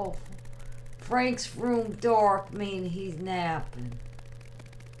it's awful. Frank's room dark, mean he's napping.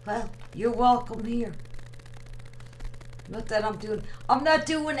 Well, you're welcome here. Not that I'm not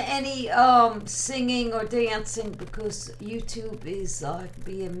doing any singing or dancing because YouTube is like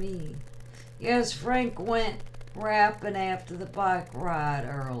being mean. Yes, Frank went rapping after the bike ride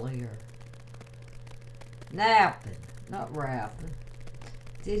earlier. Napping, not rapping.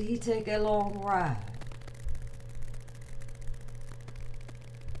 Did he take a long ride?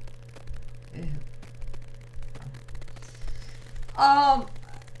 Yeah.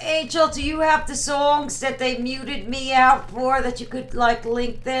 Angel, do you have the songs that they muted me out for that you could like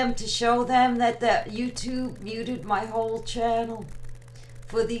link them to show them that the YouTube muted my whole channel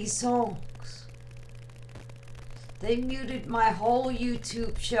for these songs? They muted my whole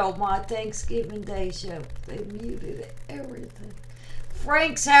YouTube show, my Thanksgiving Day show. They muted everything.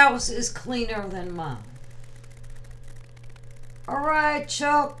 Frank's house is cleaner than mine. Alright,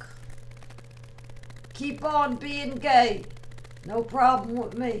 Chuck. Keep on being gay. No problem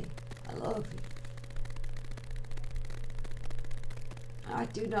with me. I love you. I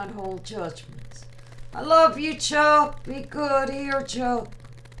do not hold judgments. I love you, Chuck. Be good here, Chuck.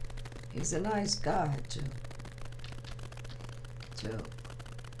 He's a nice guy, Chuck. Chuck.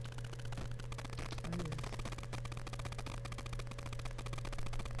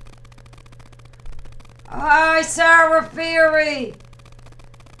 Hi, Sarah Fury.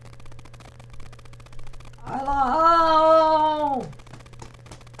 Hello.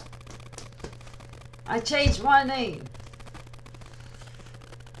 I changed my name.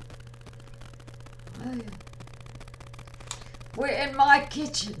 We're in my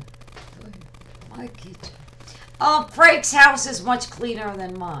kitchen. My kitchen. Frank's house is much cleaner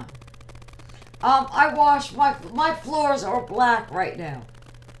than mine. I wash my floors are black right now.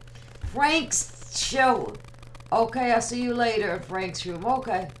 Frank's show. Okay, I'll see you later in Frank's room.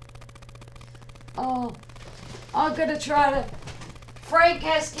 Okay. Oh, I'm gonna try to. Frank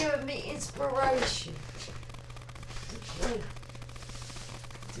has given me inspiration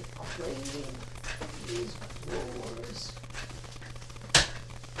to clean these floors.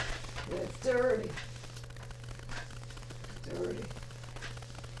 They're dirty. Dirty.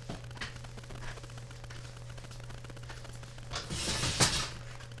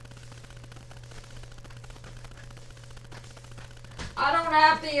 I don't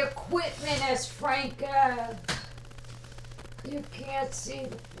have the equipment as Frank has. You can't see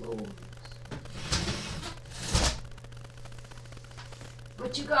the floors.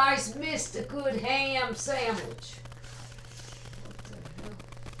 But you guys missed a good ham sandwich. What the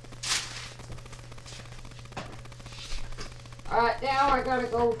hell? Alright, now I gotta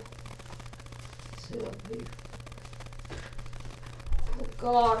go sit up here. Oh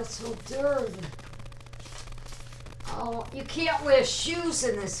God, it's so dirty. Oh, you can't wear shoes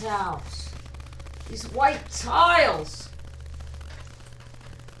in this house. These white tiles.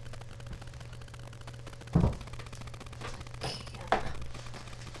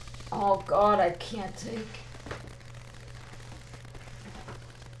 Oh God, I can't take.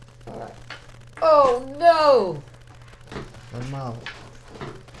 Oh no! My mouth.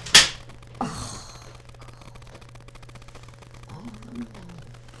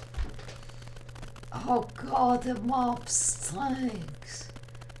 Oh God, the mop stinks.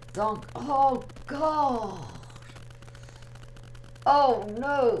 Don't. Oh God. Oh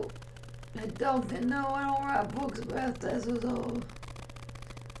no. And Duncan, no, I don't write books about this. It was all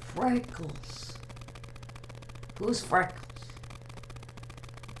Freckles. Who's Freckles?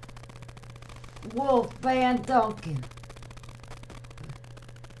 Wolf Van Duncan.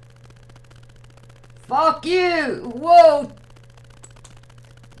 Fuck you! Whoa!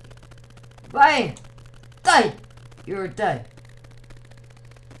 Van! Day! You're a day.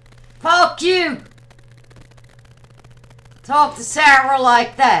 Fuck you! Talk to Sarah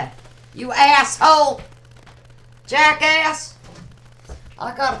like that. You asshole! Jackass!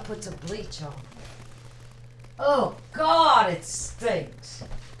 I gotta put some bleach on. Oh God, it stinks.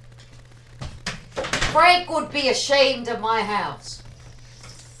 Frank would be ashamed of my house.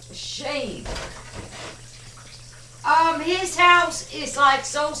 Ashamed. His house is like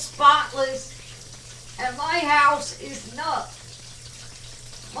so spotless, and my house is not.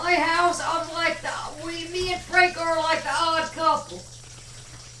 My house, I'm like me and Frank are like the odd couple.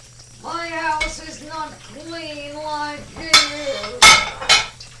 My house is not clean like this.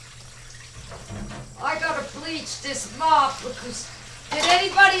 I gotta bleach this mop because, did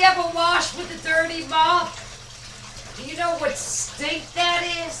anybody ever wash with a dirty mop? Do you know what stink that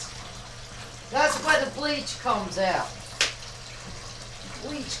is? That's where the bleach comes out.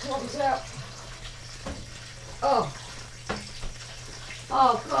 Bleach comes out. Oh.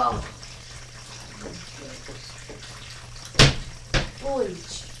 Oh, God.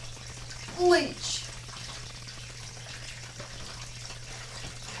 Bleach. Bleach.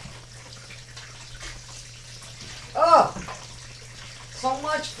 Oh. So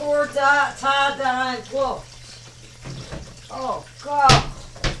much for tie-dye clothes. Oh, God.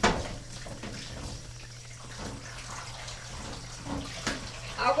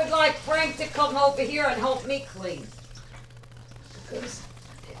 I would like Frank to come over here and help me clean. Because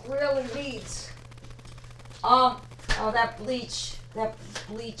it really needs. Oh, that bleach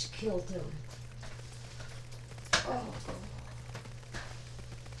killed him.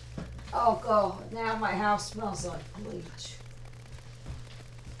 Oh, God. Now my house smells like bleach.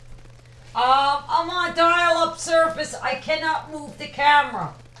 I'm on dial-up surface. I cannot move the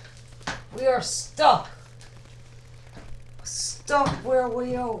camera. We are stuck. Stuck where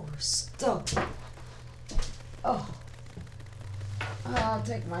we are. Stuck. Oh. I'll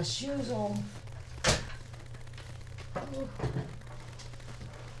take my shoes off.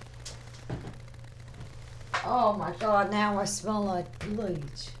 Oh my God, now I smell like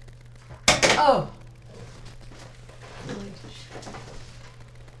bleach. Oh. Bleach.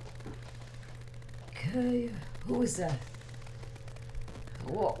 Okay, who is that?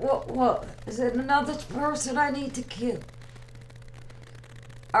 What? Is it another person I need to kill?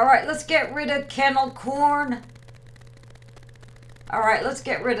 Alright, let's get rid of Kennel Corn. Alright, let's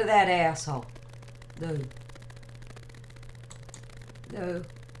get rid of that asshole. No. No.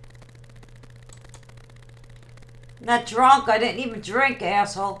 I'm not drunk, I didn't even drink,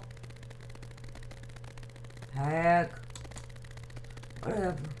 asshole. Heck.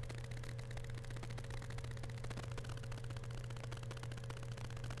 Whatever.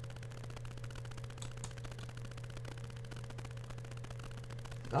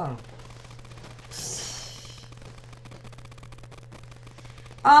 Oh.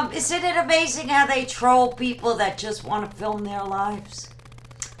 Isn't it amazing how they troll people that just want to film their lives?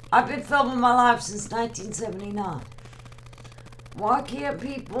 I've been filming my life since 1979. Why can't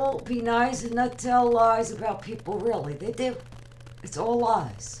people be nice and not tell lies about people really? They do. It's all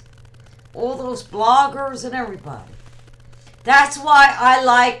lies. All those bloggers and everybody. That's why I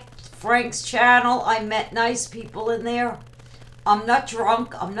like Frank's channel. I met nice people in there. I'm not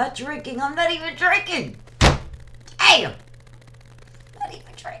drunk. I'm not drinking. I'm not even drinking. Damn. Not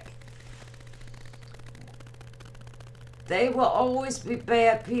even drinking. They will always be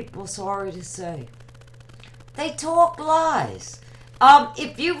bad people, sorry to say. They talk lies.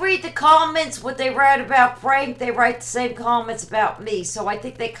 If you read the comments, what they write about Frank, they write the same comments about me. So I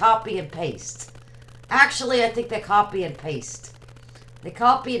think they copy and paste. Actually, I think they copy and paste. They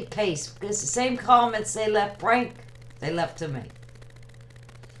copy and paste because the same comments they left Frank, they left to me.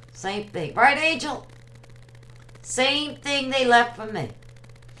 Same thing. Right, Angel? Same thing they left for me.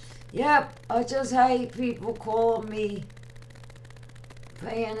 Yep, I just hate people calling me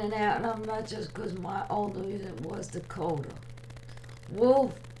fanning out, and I'm not just because my old reason was Dakota.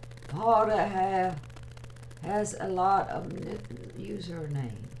 Wolf Potter has a lot of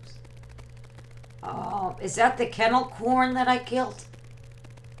usernames. Is that the Kennel Corn that I killed?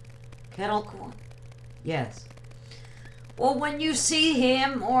 Kennel Corn? Yes. Well, when you see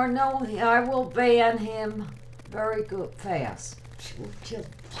him or know him, I will ban him very good fast.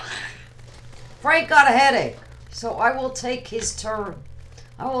 Frank got a headache, so I will take his turn.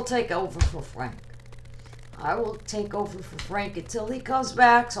 I will take over for Frank. I will take over for Frank until he comes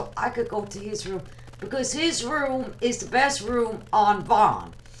back so I could go to his room. Because his room is the best room on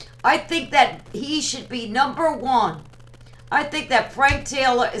Vaughn. I think that he should be #1. I think that Frank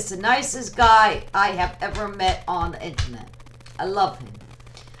Taylor is the nicest guy I have ever met on the internet. I love him.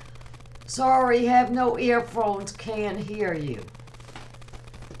 Sorry, have no earphones, can't hear you.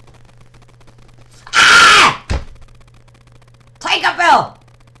 Ah! Tinkerbell!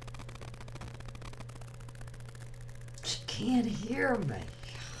 She can't hear me.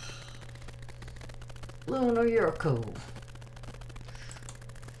 Luna, you're cool.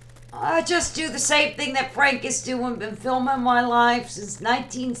 I just do the same thing that Frank is doing. Been filming my life since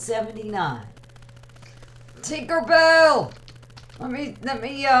 1979. Tinkerbell! Let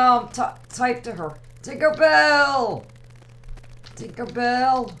me type to her. Tinkerbell!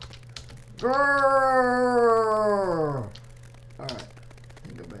 Tinkerbell! Grrrr! Alright,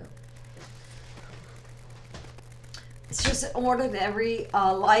 Tinkerbell. It's just an ordinary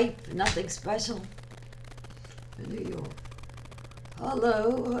life, nothing special. In New York.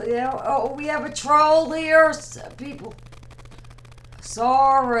 Hello, yeah, oh, we have a troll here, people.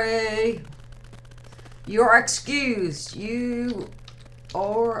 Sorry. You're excused. You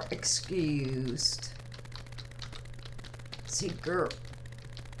are excused. Tinker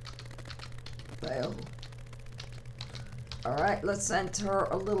Bell. Alright, let's send her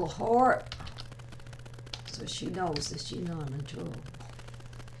a little heart so she knows that she's not in trouble.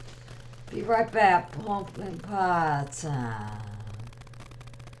 Be right back. Pumpkin pie time.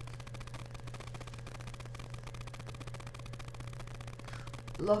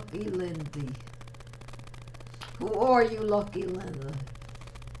 Lucky Lindy. Who are you, Lucky Linda?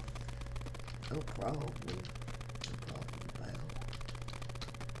 No problem. No problem, Belle.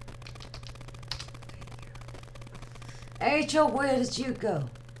 Angel, where did you go?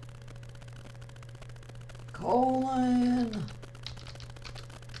 Colin.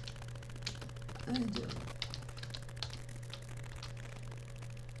 Angel.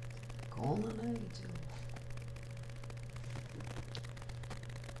 Colin Angel.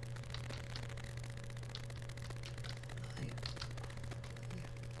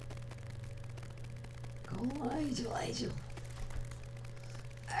 Angel, Angel.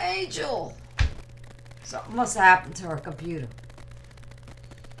 Angel! Something must have happened to her computer.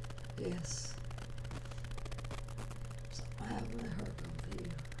 Yes. Something happened to her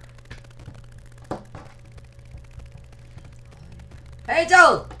computer.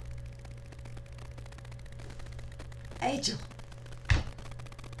 Angel! Angel.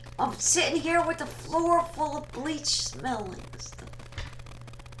 I'm sitting here with the floor full of bleach smelling stuff.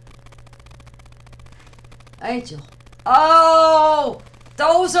 Angel. Oh!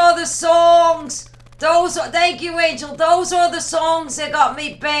 Those are the songs! Thank you, Angel. Those are the songs that got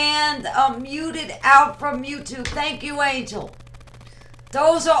me banned, muted out from YouTube. Thank you, Angel.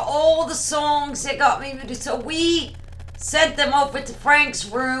 Those are all the songs that got me muted. So we sent them over to Frank's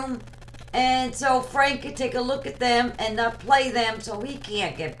room, and so Frank could take a look at them and not play them so he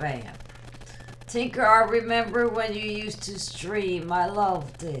can't get banned. Tinker, I remember when you used to stream. I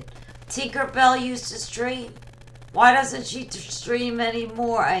loved it. Tinkerbell used to stream. Why doesn't she stream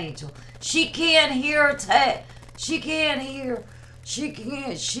anymore, Angel? She can't hear. She can't hear. She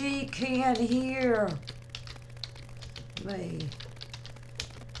can't hear me.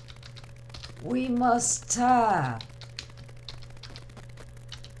 We must type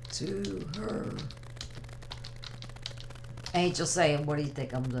to her. Angel saying, what do you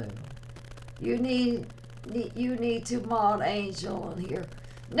think I'm doing? You need to mod Angel in here.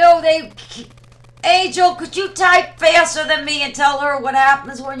 No, Angel, could you type faster than me and tell her what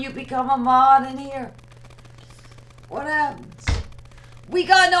happens when you become a mod in here? What happens? We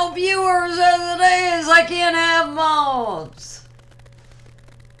got no viewers as it is. I can't have mods.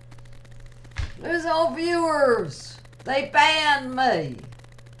 There's no viewers. They banned me.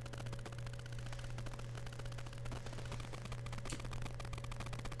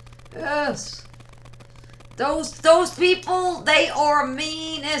 Yes. Those people, they are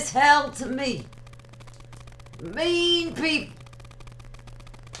mean as hell to me. Mean people.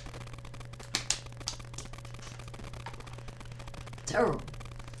 Terrible.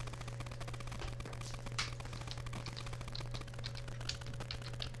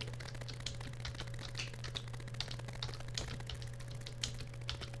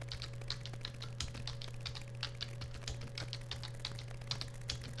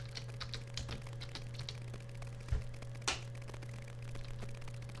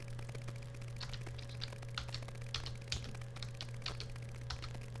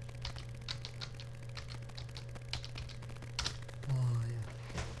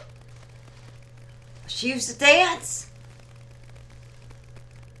 She used to dance.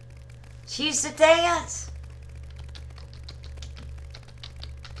 She used to dance.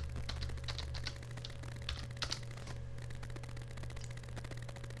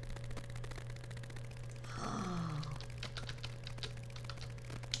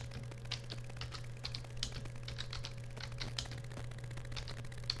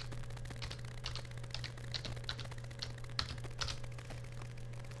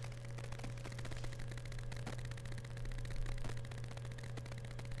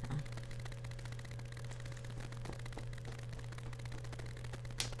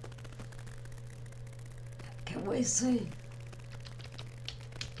 Can we see?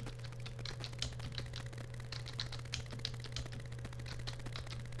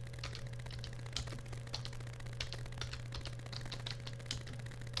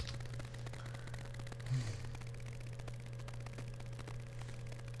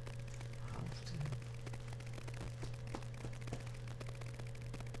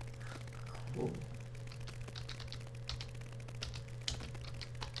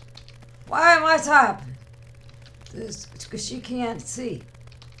 Why am I typing? This because she can't see.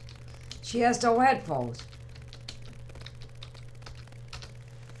 She has no headphones.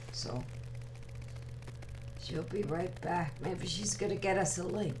 So she'll be right back. Maybe she's gonna get us a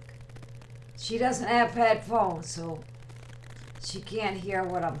link. She doesn't have headphones, so she can't hear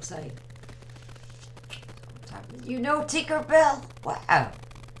what I'm saying. You know Tinkerbell? Wow.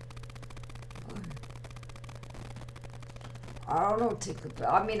 I don't know Tinkerbell.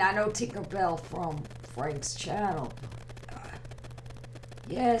 I mean, I know Tinkerbell from Frank's channel.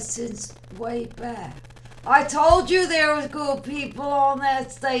 Yeah, since way back. I told you there was good people on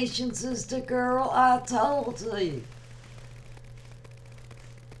that station, sister girl. I told you.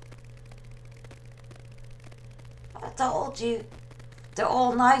 I told you. They're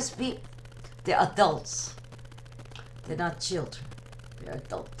all nice people. They're adults. They're not children. They're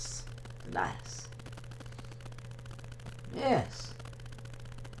adults. They're nice. Yes.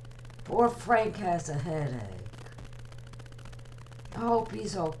 Poor Frank has a headache. I hope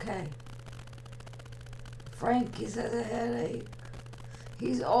he's okay. Frank has a headache.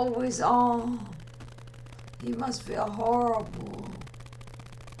 He's always on. He must feel horrible.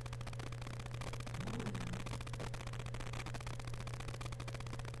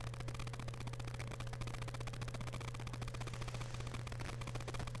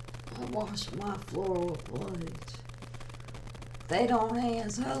 I wash my floor with bleach. They don't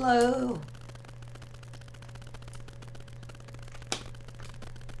answer. Hello.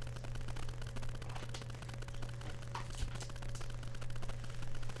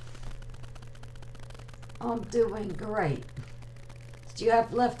 I'm doing great. Did you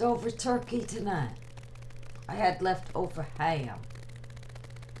have leftover turkey tonight? I had leftover ham.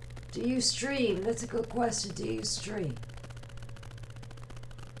 Do you stream? That's a good question. Do you stream?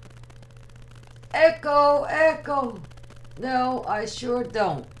 Echo, echo. No, I sure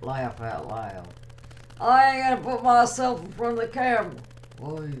don't. Laugh out loud. I ain't gonna put myself in front of the camera.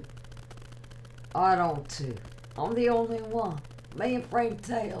 Boy, I don't too. I'm the only one. Me and Frank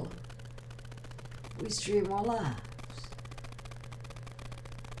Taylor. We stream our lives.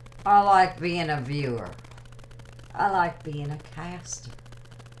 I like being a viewer. I like being a caster.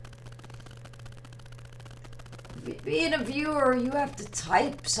 Being a viewer, you have to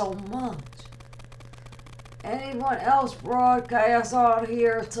type so much. Anyone else broadcasts on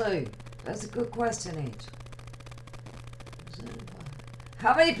here too? That's a good question, Angel.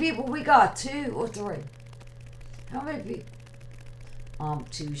 How many people we got? 2 or 3? How many people? I'm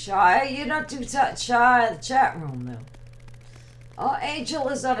too shy. You're not too shy in the chat room, though. Angel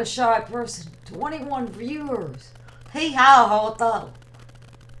is not a shy person. 21 viewers. Hey, how hold on.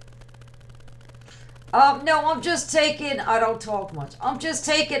 No, I'm just taking, I don't talk much. I'm just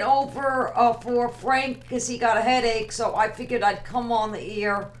taking over for Frank because he got a headache, so I figured I'd come on the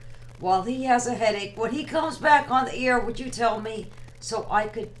air while he has a headache. When he comes back on the air, would you tell me so I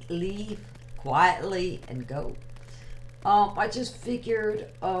could leave quietly and go? I just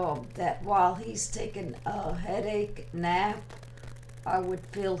figured that while he's taking a headache nap, I would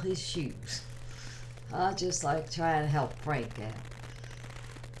fill his shoes. I just like trying to help Frank out.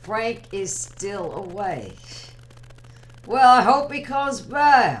 Frank is still away. Well, I hope he comes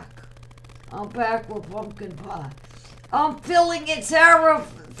back. I'm back with pumpkin pie. I'm filling in, Sarah.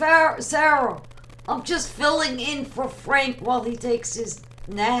 I'm just filling in for Frank while he takes his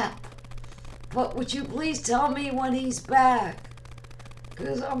nap. But would you please tell me when he's back?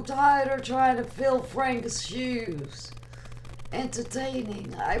 Because I'm tired of trying to fill Frank's shoes.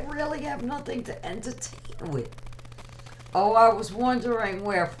 Entertaining. I really have nothing to entertain with. Oh, I was wondering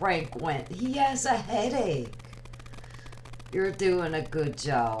where Frank went. He has a headache. You're doing a good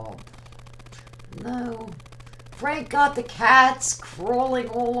job. No. Frank got the cats crawling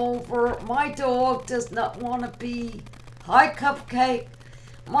all over. My dog does not want to be... Hi, Cupcake.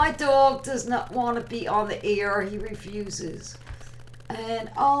 My dog does not want to be on the air. He refuses. And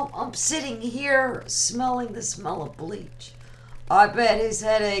I'm sitting here smelling the smell of bleach. I bet his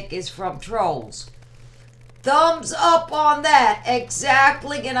headache is from trolls. Thumbs up on that.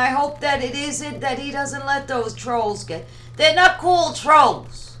 Exactly. And I hope that it isn't, that he doesn't let those trolls get... They're not called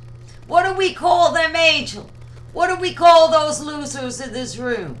trolls. What do we call them, Angel? What do we call those losers in this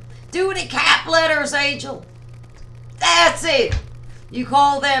room? Do the cap letters, Angel. That's it. You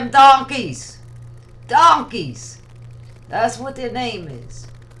call them donkeys. Donkeys. That's what their name is.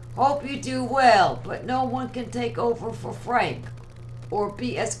 Hope you do well, but no one can take over for Frank or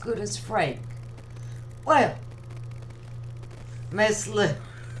be as good as Frank. Well, Miss Luna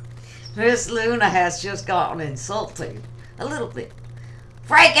has just gotten insulted a little bit.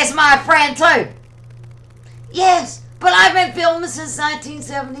 Frank is my friend too. Yes, But I've been filming since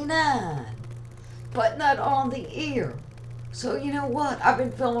 1979. But not on the air. So you know what? I've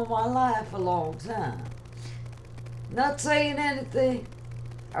been filming my life a long time. Not saying anything.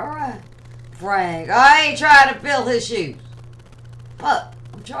 Alright. Frank, I ain't trying to fill his shoes. But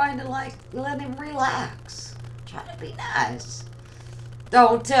I'm trying to let him relax. Try to be nice.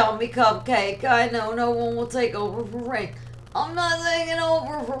 Don't tell me, Cupcake. I know no one will take over for Frank. I'm not taking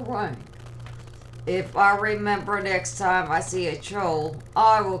over for Frank. If I remember next time I see a troll,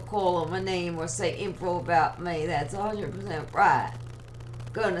 I will call him a name or say info about me. That's 100% right.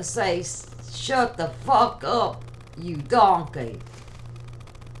 Gonna say, shut the fuck up, you donkey.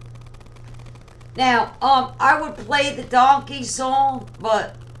 Now, I would play the donkey song,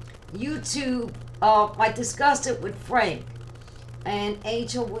 but YouTube, I discussed it with Frank, and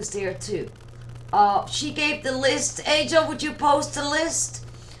Angel was there too. She gave the list. Angel, would you post the list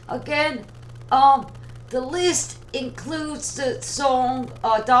again? The list includes the song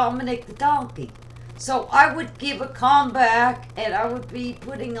Dominic the Donkey. So I would give a comeback and I would be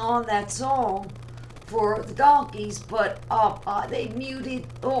putting on that song for the donkeys, but they muted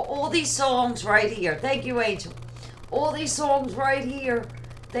all these songs right here. Thank you, Angel. All these songs right here,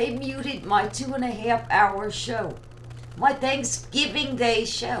 they muted my 2.5 hour show. My Thanksgiving Day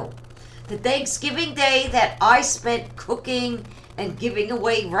show. The Thanksgiving Day that I spent cooking and giving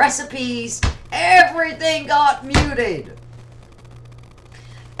away recipes, everything got muted.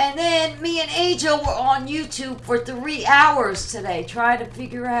 And then me and Angel were on YouTube for 3 hours today trying to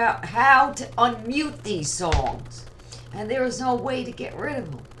figure out how to unmute these songs. And there was no way to get rid of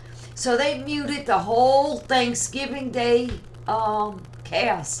them. So they muted the whole Thanksgiving Day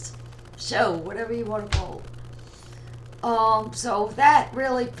cast, show, whatever you want to call it. So that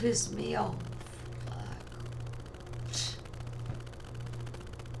really pissed me off.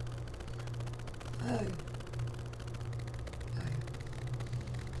 Hey.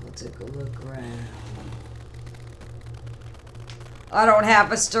 We'll take a look around. I don't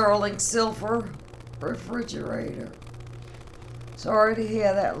have a sterling silver refrigerator. Sorry to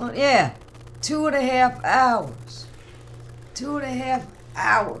hear that. Yeah, 2.5 hours. 2.5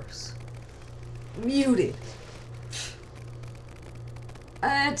 hours. Muted.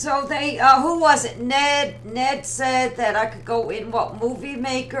 And so they, who was it? Ned. Ned said that I could go in Movie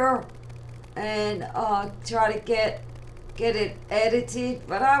Maker and try to get it edited,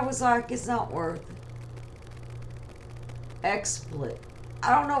 but I was like, it's not worth it. XSplit.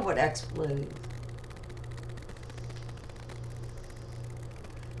 I don't know what XSplit is.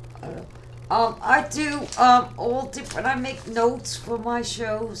 I do all different. I make notes for my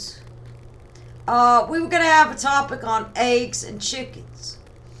shows. We were gonna have a topic on eggs and chickens.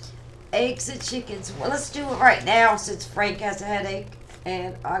 Eggs and chickens. Well, let's do it right now since Frank has a headache,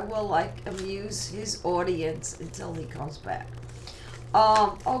 and I will amuse his audience until he comes back.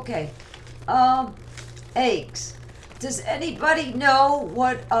 Okay. Eggs. Does anybody know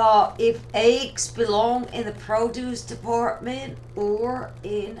what if eggs belong in the produce department or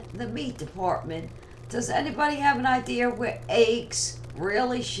in the meat department? Does anybody have an idea where eggs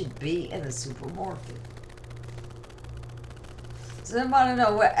really should be in the supermarket? Does anybody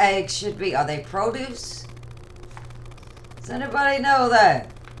know where eggs should be? Are they produce? Does anybody know that?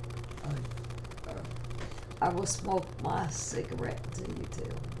 I will smoke my cigarette until you tell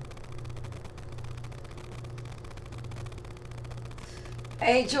me.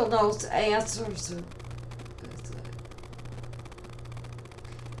 Angel knows the answers.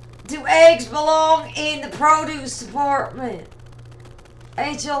 Do eggs belong in the produce department?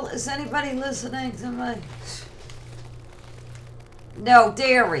 Angel, is anybody listening to me? No,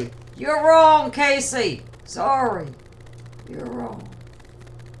 dairy. You're wrong, Casey. Sorry. You're wrong.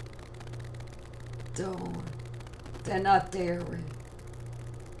 Don't. They're not dairy.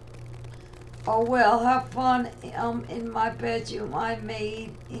 Oh well, have fun. In my bedroom, I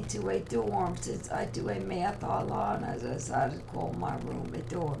made into a dorm since I do a math online. As I decided to call my room a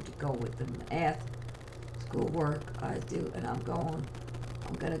dorm to go with the math schoolwork I do, and I'm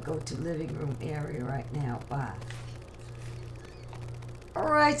gonna go to living room area right now. Bye.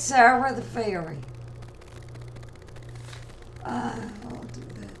 All right, Sarah the fairy. I'll do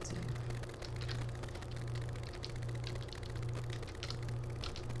that too.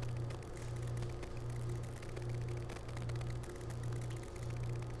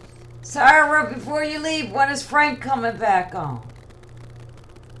 Sarah, before you leave, when is Frank coming back on?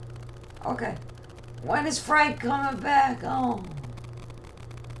 Okay. When is Frank coming back on?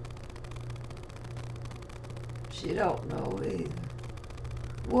 She don't know either.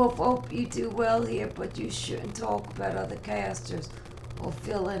 Wolf, hope you do well here, but you shouldn't talk about other casters or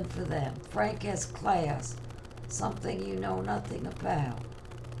fill in for them. Frank has class. Something you know nothing about.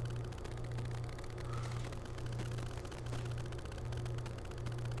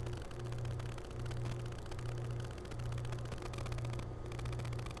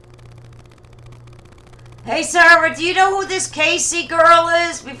 Hey, Sarah, do you know who this Casey girl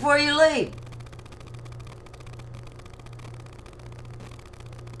is before you leave?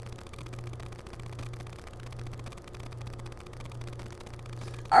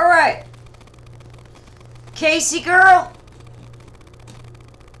 All right. Casey girl,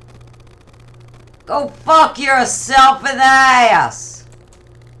 go fuck yourself in the ass.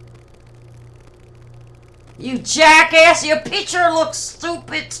 You jackass, your picture looks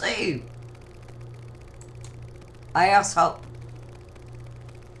stupid too. Asshole.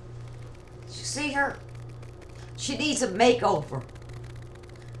 Did you see her? She needs a makeover.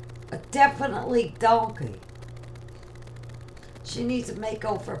 A definitely donkey. She needs a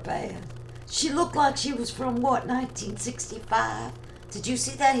makeover bad. She looked like she was from, what, 1965? Did you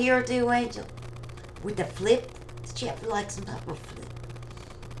see that hairdo, Angel? With the flip? Did she have, like, some type of flip?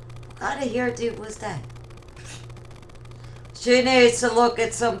 What kind of hairdo was that? She needs to look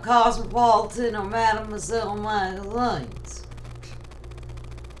at some Cosmopolitan or Mademoiselle magazines.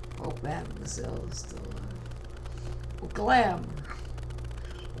 Hope Mademoiselle is still alive. Or Glamour.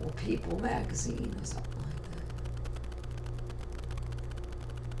 Or People magazine or something.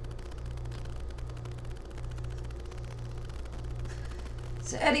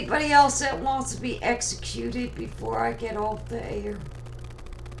 Is there anybody else that wants to be executed before I get off the air?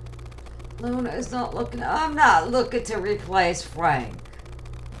 Luna is not looking. I'm not looking to replace Frank.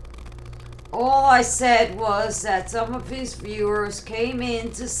 All I said was that some of his viewers came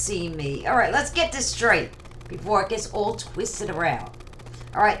in to see me. All right, let's get this straight before it gets all twisted around.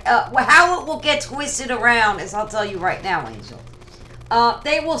 All right, how it will get twisted around is I'll tell you right now, Angel.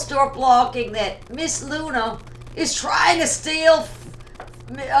 They will start blogging that Miss Luna is trying to steal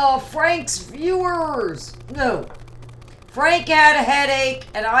Frank's viewers. No. Frank had a headache,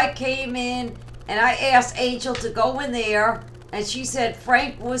 and I came in, and I asked Angel to go in there, and she said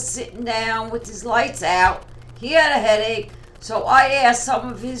Frank was sitting down with his lights out. He had a headache, so I asked some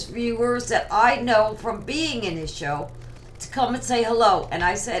of his viewers that I know from being in his show to come and say hello. And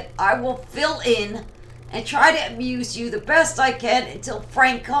I said, I will fill in and try to amuse you the best I can until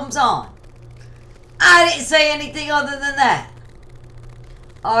Frank comes on. I didn't say anything other than that.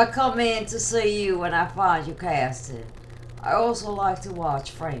 I come in to see you when I find you casted. I also like to watch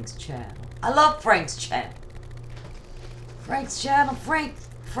Frank's channel. I love Frank's channel. Frank's channel,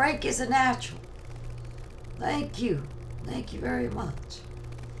 Frank is a natural. Thank you. Thank you very much.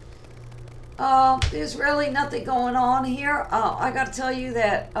 There's really nothing going on here. I gotta tell you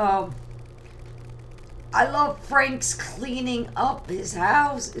that, I love Frank's cleaning up. His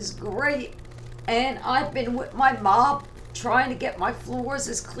house is great. And I've been with my mop trying to get my floors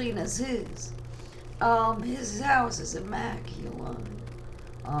as clean as his. His house is immaculate,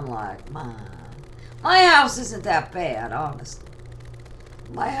 unlike mine. My house isn't that bad, honestly.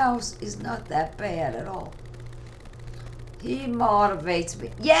 My house is not that bad at all. He motivates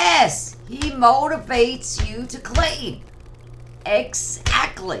me. Yes, he motivates you to clean.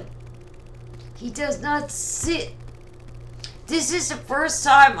 Exactly. He does not sit. This is the first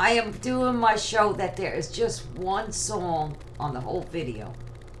time I am doing my show that there is just one song on the whole video.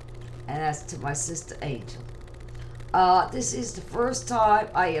 And that's to my sister Angel. This is the first time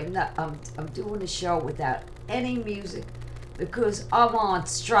I'm doing a show without any music because I'm on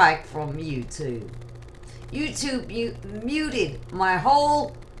strike from YouTube. YouTube muted my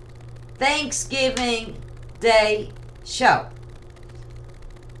whole Thanksgiving Day show.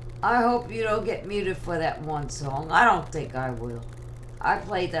 I hope you don't get muted for that one song. I don't think I will. I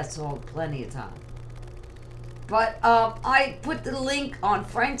played that song plenty of times. But I put the link on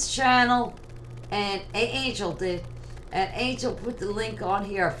Frank's channel, and Angel did. And Angel put the link on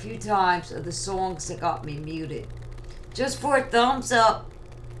here a few times of the songs that got me muted. Just for a thumbs up,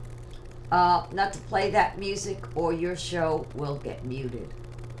 not to play that music or your show will get muted.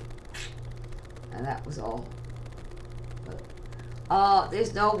 And that was all. But,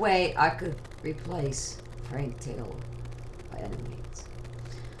 there's no way I could replace Frank Taylor by any means.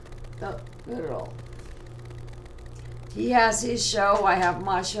 No, not at all. He has his show, I have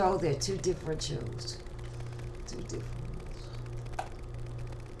my show. They're two different shows. Two different ones.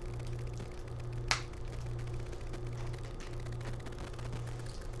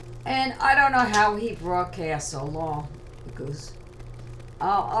 And I don't know how he broadcasts so long, because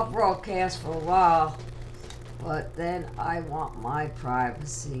I'll broadcast for a while, but then I want my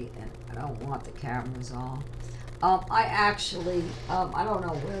privacy and I don't want the cameras on. I actually, I don't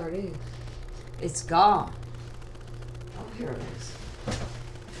know where it is. It's gone. here it is.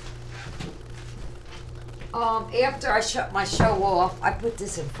 After I shut my show off, I put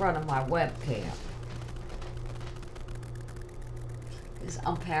this in front of my webcam. Because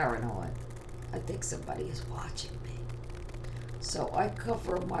I'm paranoid. I think somebody is watching me. So I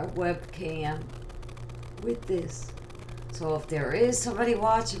cover my webcam with this. So if there is somebody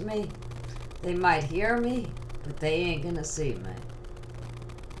watching me, they might hear me, but they ain't gonna see me.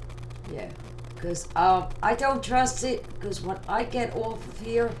 Yeah. Because I don't trust it, because when I get off of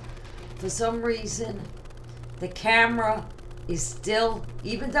here, for some reason, the camera is still,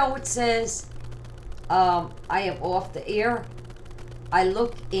 even though it says I am off the air, I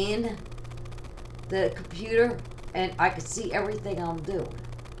look in the computer and I can see everything I'm doing.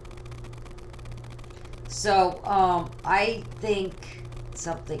 So I think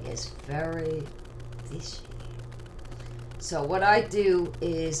something is very fishy. So what I do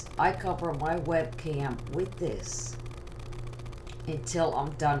is I cover my webcam with this until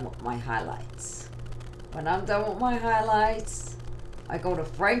I'm done with my highlights. When I'm done with my highlights, I go to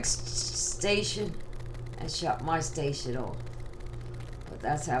Frank's station and shut my station off. But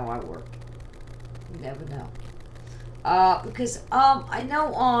that's how I work. You never know. Because I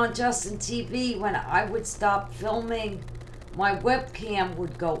know on Justin TV, when I would stop filming, my webcam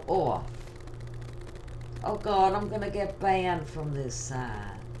would go off. Oh God, I'm gonna get banned from this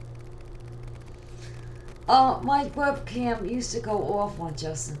side. My webcam used to go off on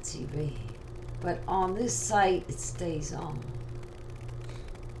Justin TV, but on this site it stays on.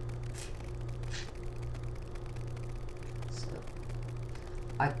 So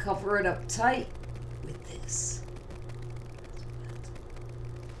I cover it up tight with this.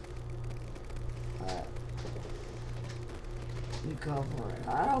 You cover it.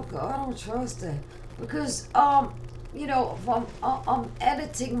 I don't trust it. Because, you know, if I'm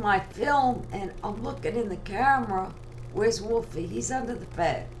editing my film and I'm looking in the camera, where's Wolfie? He's under the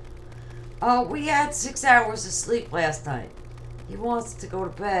bed. We had 6 hours of sleep last night. He wants to go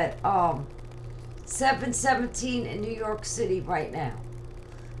to bed. 7:17 in New York City right now.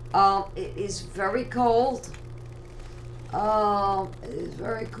 It is very cold. It is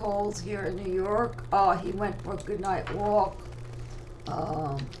very cold here in New York. He went for a good night walk.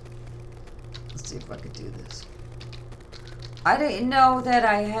 Let's see if I could do this. I didn't know that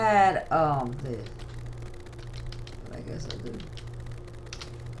I had this, but I guess I do.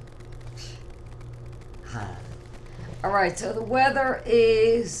 All right, so the weather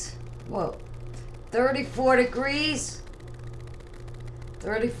is what? 34 degrees.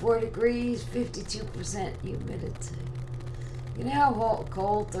 34 degrees, 52% humidity. You know how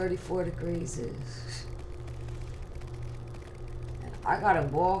cold 34 degrees is? And I gotta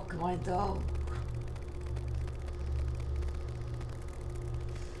walk my dog.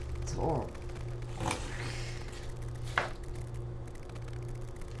 It's horrible.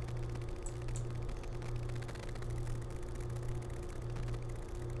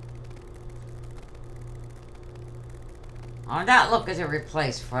 I'm not looking to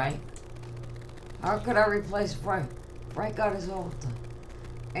replace Frank. How could I replace Frank? Frank got his own thing.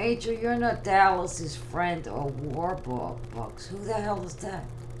 Angel, you're not Dallas's friend or Warbucks. Who the hell is that?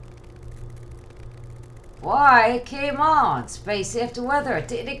 Why? It came on. Space After Weather.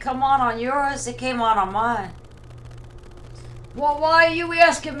 Didn't it come on yours? It came on mine. Well, why are you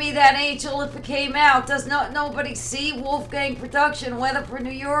asking me that, Angel, if it came out? Does nobody see Wolfgang Production Weather for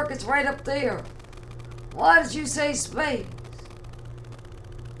New York? It's right up there. Why did you say space?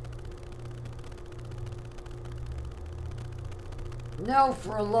 No,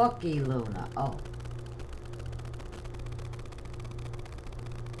 for Lucky Luna. Oh.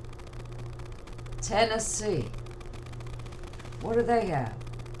 Tennessee. What do they have?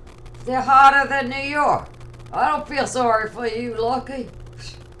 They're hotter than New York. I don't feel sorry for you, Lucky.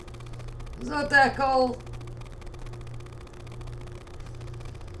 It's not that cold.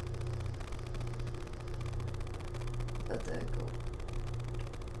 Not that cold.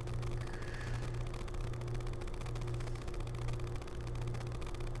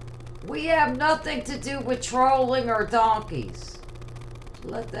 We have nothing to do with trolling or donkeys.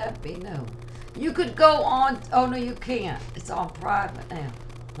 Let that be known. You could go on. Oh no, you can't. It's on private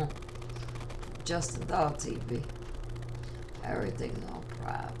now. Justin Dog TV. Everything's on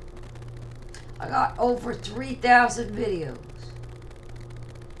private. I got over 3,000 videos.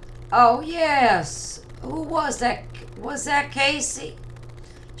 Oh yes. Who was that? Was that Casey?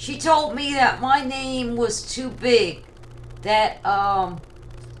 She told me that my name was too big. That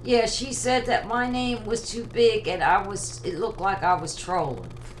yeah, she said that my name was too big and it looked like I was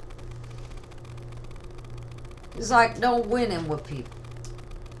trolling. It's like no winning with people.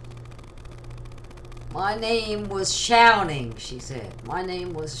 My name was Shouting, she said. My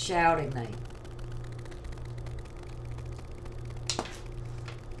name was a shouting name.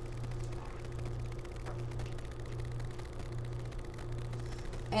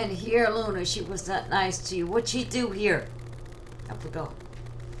 And here, Luna, she was not nice to you. What'd she do here? I forgot.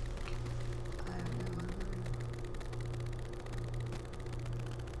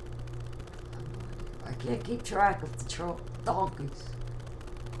 I can't keep track of the donkeys.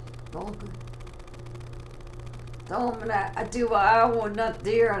 Donkey. I will not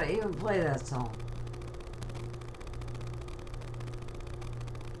dare to even play that song.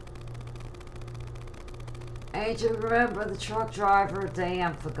 Ain't you remember the truck driver?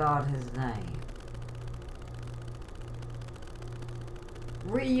 Damn, forgot his name.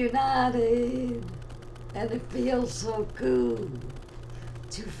 Reunited, and it feels so good.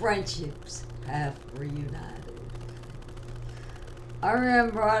 Two friendships have reunited. I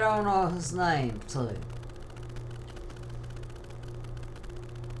remember, I don't know his name too.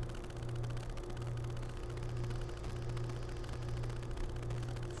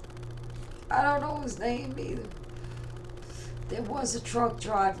 I don't know his name either. There was a truck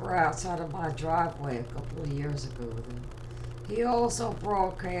driver outside of my driveway a couple of years ago. He also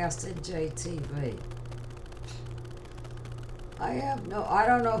broadcast in JTV. I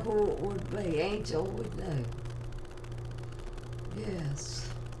don't know who it would be. Angel would know. Yes.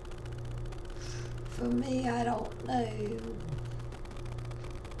 For me, I don't know.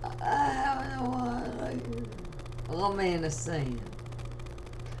 I don't know what I'm innocent.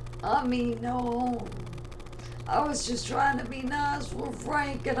 I mean, no. I was just trying to be nice with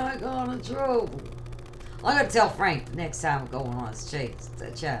Frank and I got in trouble. I'm going to tell Frank the next time I'm going on his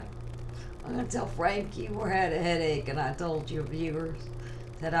channel. I'm going to tell Frank you had a headache and I told your viewers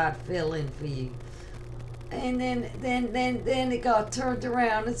that I'd fill in for you. And then it got turned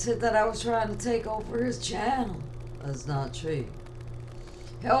around and said that I was trying to take over his channel. That's not true.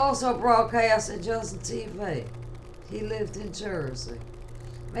 He also broadcast at Justin TV. He lived in Jersey.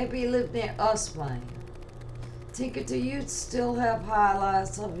 Maybe he lived near us, man. Tinker, do you still have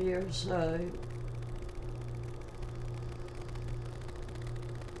highlights of your show?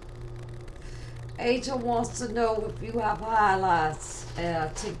 Angel wants to know if you have highlights,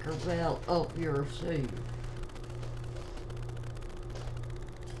 Tinkerbell, of your show.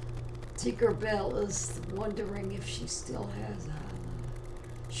 Tinkerbell is wondering if she still has highlights.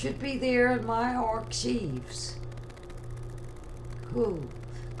 Should be there in my archives. Cool.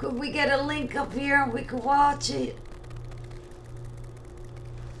 Could we get a link up here and we could watch it?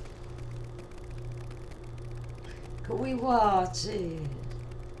 Could we watch it?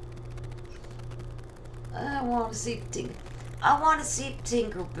 I want to see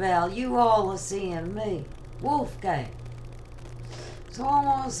Tinkerbell. You all are seeing me. Wolfgang. So I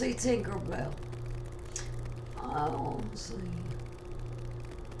want to see Tinkerbell. I want to see.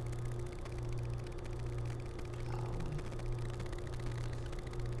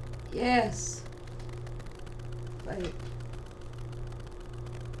 Yes. Wait.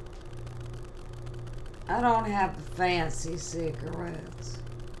 I don't have the fancy cigarettes.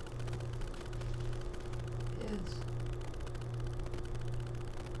 Yes.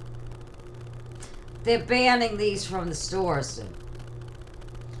 They're banning these from the stores soon.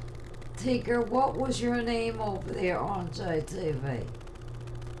 Tinker, what was your name over there on JTV?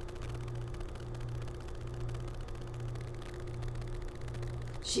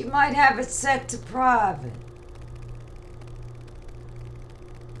 She might have it set to private.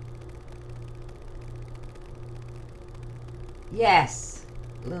 Yes,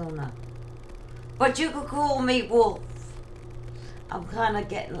 Luna. But you could call me Wolf. I'm kind of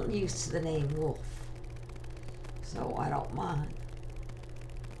getting used to the name Wolf. So I don't mind.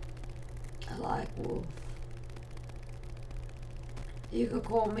 I like Wolf. You could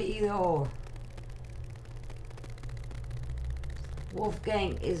call me either or.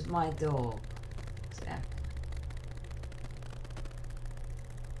 Wolfgang is my dog. Exactly.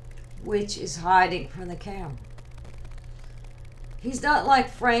 Which is hiding from the camera. He's not like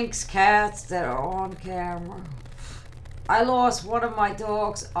Frank's cats that are on camera. I lost one of my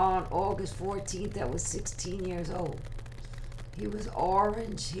dogs on August 14th that was 16 years old. He was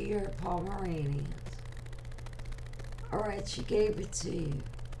orange here, Pomeranians. Alright, she gave it to you.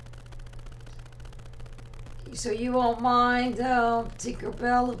 So you won't mind,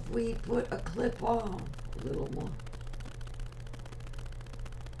 Tinkerbell, if we put a clip on? A little one.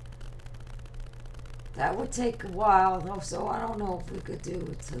 That would take a while, though, so I don't know if we could do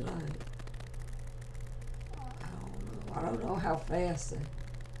it tonight. I don't know how fast it.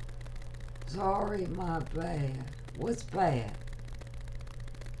 Sorry, my bad. What's bad?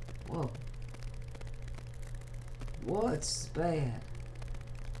 Whoa. What's bad?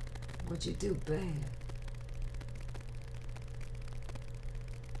 What'd you do bad?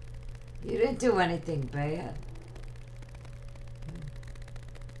 You didn't do anything bad.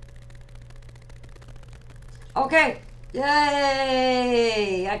 Okay.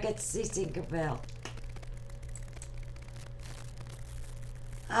 Yay! I get to see Tinkerbell.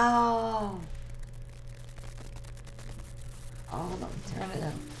 Oh. Oh, let me turn it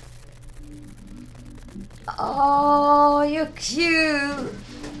up. Oh, you're cute.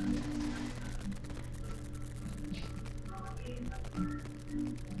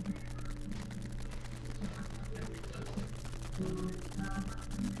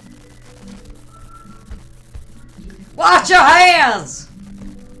 Watch your hands!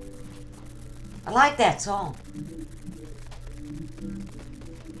 I like that song.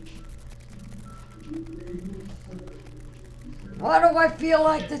 Why do I feel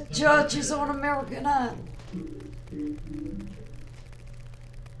like the judges on American Idol?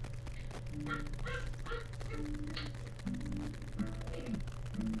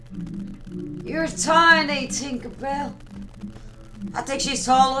 You're tiny, Tinkerbell. I think she's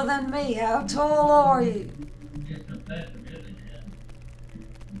taller than me. How tall are you?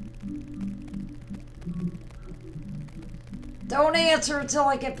 Don't answer until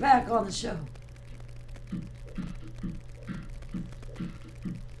I get back on the show.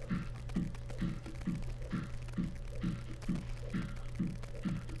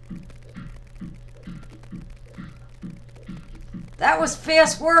 That was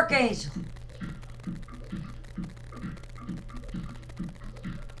fast work, Angel.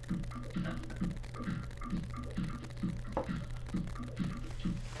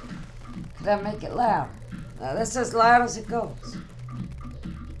 Could I make it louder? No, that's as loud as it goes.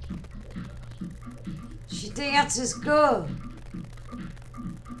 She dances good.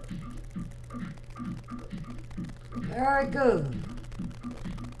 Very good.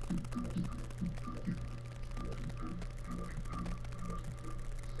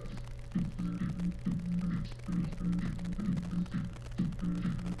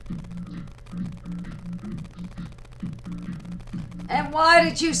 And why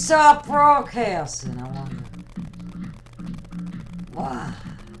did you stop broadcasting, I wonder? Why?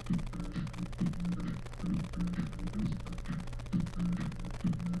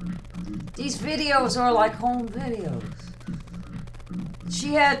 These videos are like home videos.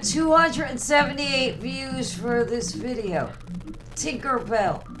 She had 278 views for this video.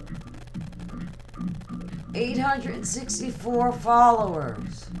 Tinkerbell. 864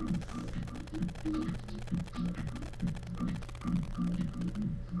 followers.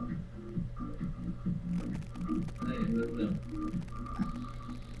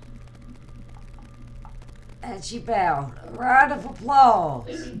 And she bowed. A round of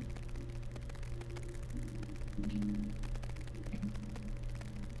applause.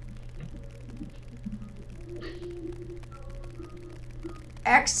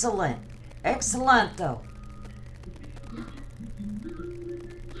 Excellent. Excellent, though.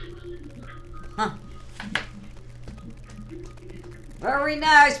 Huh. Very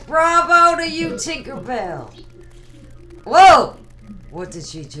nice. Bravo to you, Tinkerbell. Whoa! What did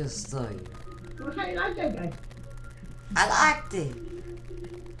she just say? Well, how you like that guy? I liked it.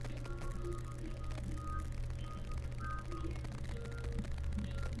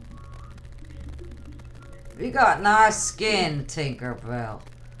 You got nice skin, Tinkerbell.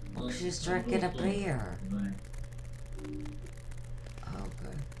 Look, she's drinking a beer.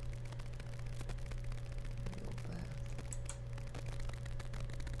 Okay.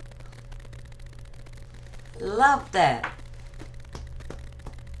 Love that.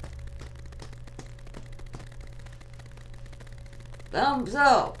 Thumbs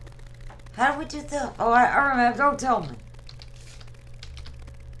up. How do we do that? Oh, I remember. Don't tell me.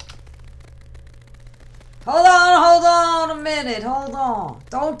 Hold on a minute. Hold on.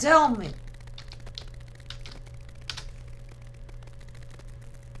 Don't tell me.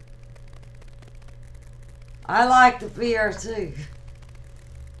 I like the beer too.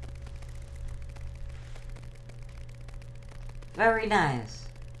 Very nice.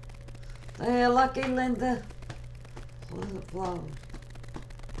 Hey, lucky Linda.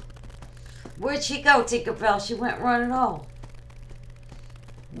 Where'd she go, Tinkerbell? She went running off.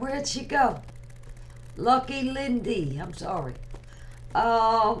 Where'd she go? Lucky Lindy. I'm sorry.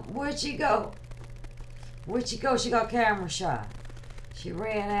 Where'd she go? Where'd she go? She got camera shy. She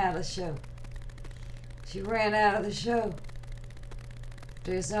ran out of the show. She ran out of the show.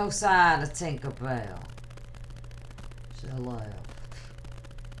 There's no sign of Tinkerbell. She left.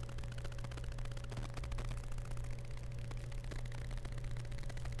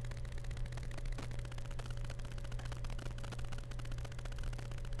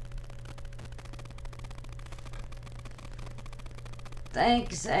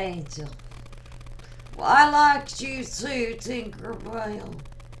 Thanks, Angel. Well, I liked you too, Tinkerbell.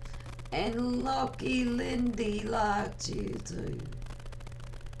 And Lucky Lindy liked you too.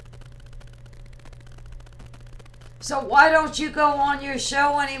 So why don't you go on your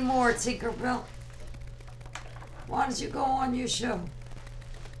show anymore, Tinkerbell? Why don't you go on your show?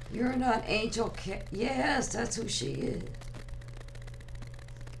 You're not Angel Cat. Yes, that's who she is.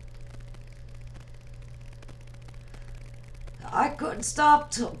 I couldn't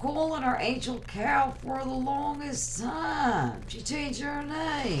stop calling her Angel Cow for the longest time. She changed her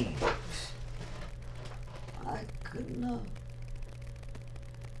name. I couldn't.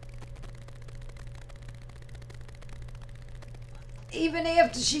 Even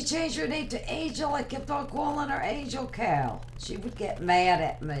after she changed her name to Angel, I kept on calling her Angel Cow. She would get mad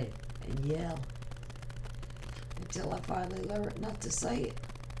at me and yell until I finally learned not to say it.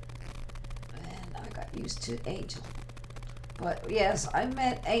 And I got used to Angel. But yes, I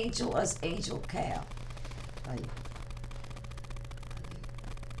met Angel as Angel Cow.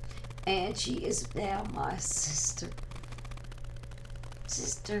 And she is now my sister.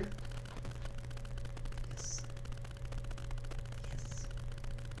 Sister. Yes. Yes.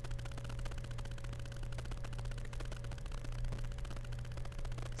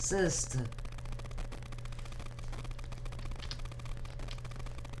 Sister.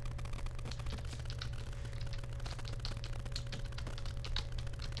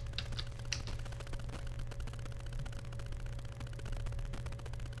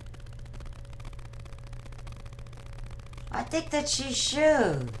 I think that she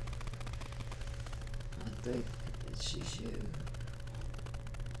should.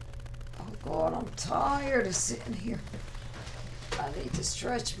 Oh God, I'm tired of sitting here. I need to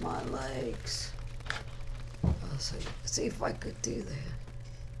stretch my legs. I'll see if I could do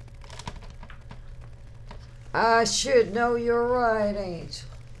that. I should know you're right, Angel.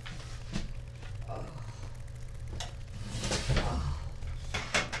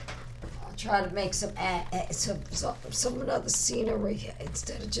 Try to make some other scenery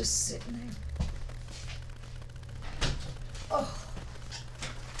instead of just sitting there. Oh.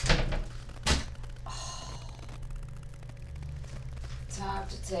 Time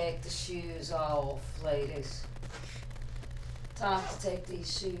to take the shoes off, ladies. Time to take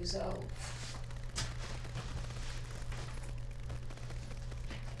these shoes off.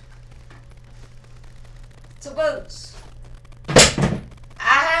 To boots.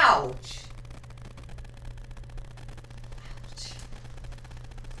 Ouch.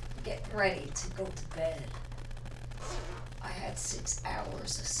 Getting ready to go to bed. I had 6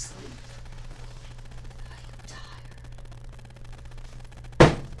 hours of sleep. I am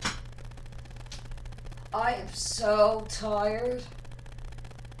tired. I am so tired.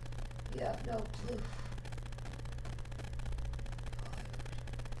 You have no clue.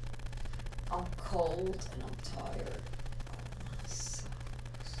 I'm cold and I'm tired.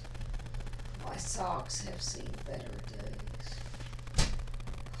 My socks have seen better days.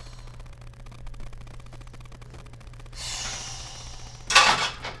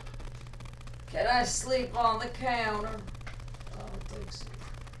 Can I sleep on the counter? I don't think so.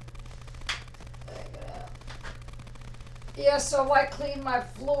 Take it out. Yeah, so I cleaned my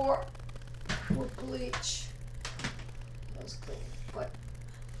floor with bleach. It was clean, but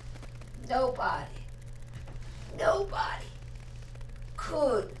nobody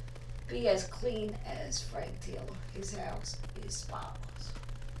could be as clean as Frank Taylor. His house is spotless.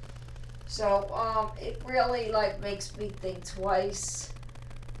 So it really makes me think twice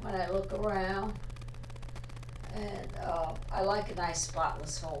when I look around. And I like a nice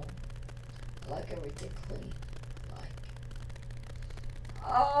spotless home. I like everything clean.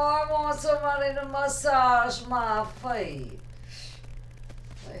 I want somebody to massage my feet.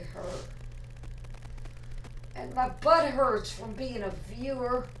 They hurt. And my butt hurts from being a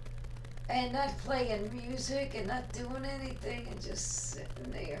viewer and not playing music and not doing anything and just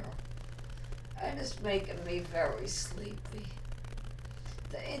sitting there. And it's making me very sleepy.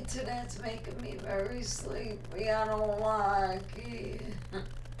 The internet's making me very sleepy. I don't like it.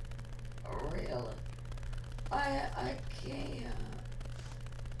 Really. I can't.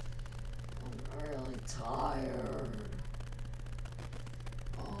 I'm really tired.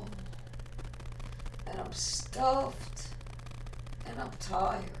 Oh. And I'm stuffed. And I'm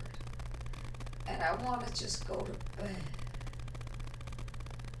tired. And I want to just go to bed.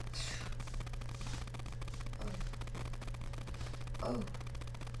 Oh.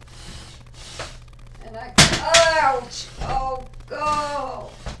 And ouch! Oh, God!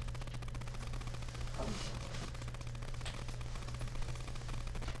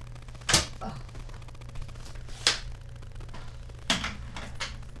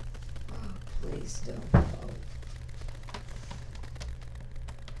 Please don't vote.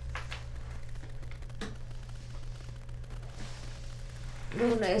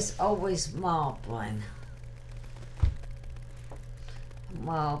 Luna is always mopping.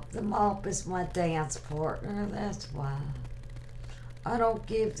 The mop is my dance partner, that's why. I don't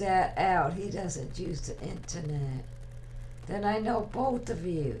give that out. He doesn't use the internet. Then I know both of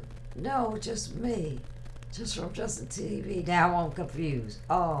you. No, just me. Just from Justin TV. Now I'm confused.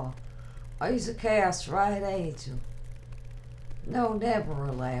 Oh, I use a cast, right, Angel? No, never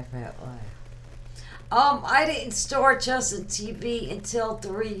a laugh out loud. I didn't start Justin TV until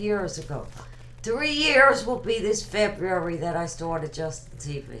 3 years ago. 3 years will be this February that I started Justin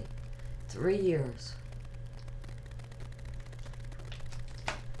TV. 3 years.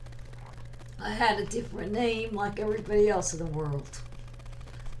 I had a different name like everybody else in the world.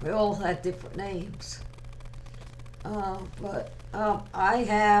 We all had different names. But I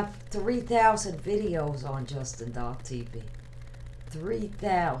have 3,000 videos on Justin.tv.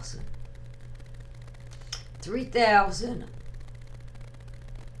 3,000. 3,000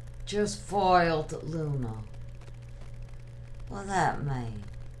 just foiled Luna. What that mean?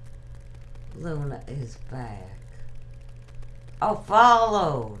 Luna is back. Oh,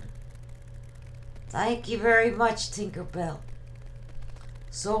 followed. Thank you very much, Tinkerbell.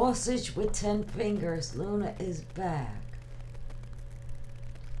 Sausage with 10 fingers. Luna is back.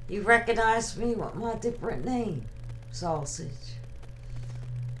 You recognize me with my different name, Sausage.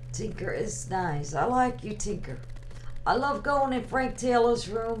 Tinker is nice. I like you, Tinker. I love going in Frank Taylor's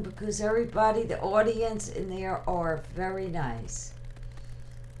room because everybody, the audience in there are very nice.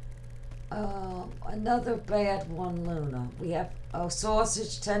 Another bad one, Luna. We have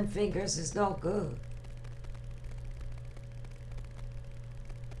Sausage 10 fingers is no good.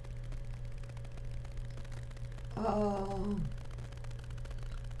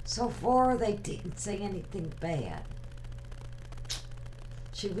 So far they didn't say anything bad.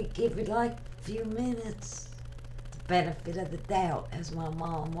 Should we give it like a few minutes? The benefit of the doubt, as my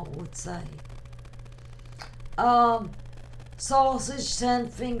mama would say. Sausage 10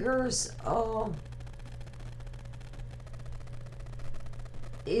 fingers,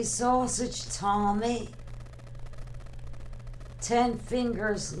 is Sausage Tommy? 10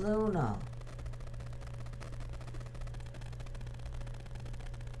 fingers Luna.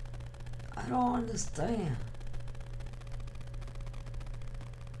 I don't understand.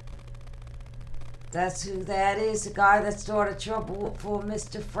 That's who that is, the guy that started trouble for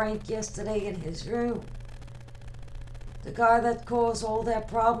Mr. Frank yesterday in his room. The guy that caused all that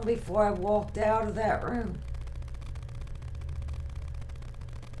problem before I walked out of that room.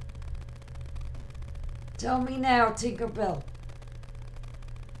 Tell me now, Tinkerbell.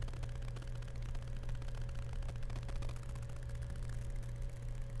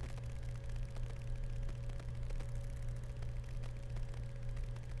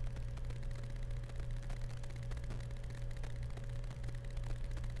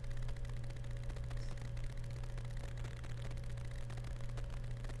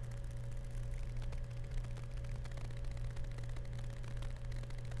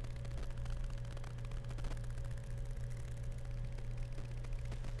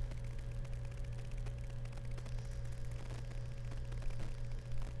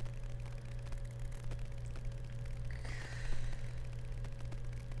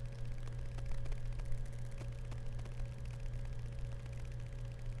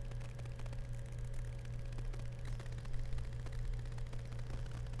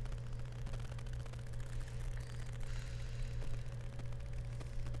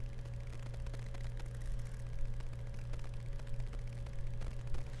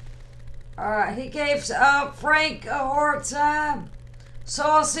 Alright, he gave Frank a hard time.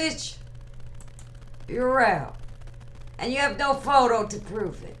 Sausage, you're out. And you have no photo to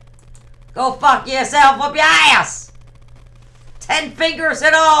prove it. Go fuck yourself up your ass! 10 fingers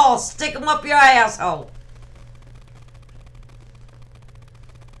and all, stick them up your asshole.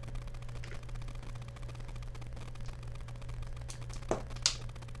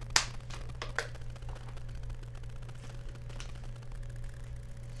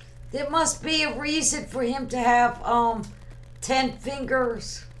 There must be a reason for him to have 10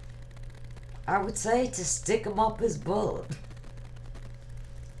 fingers. I would say to stick him up his butt.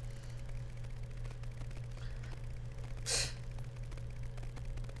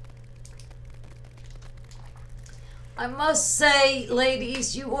 I must say,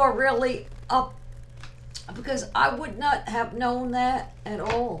 ladies, you are really up, because I would not have known that at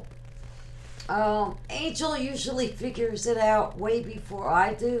all. Angel usually figures it out way before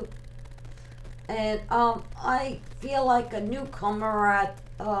I do. And I feel like a newcomer at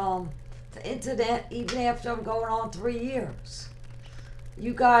the internet even after I'm going on 3 years.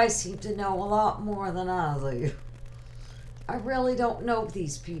 You guys seem to know a lot more than I do. I really don't know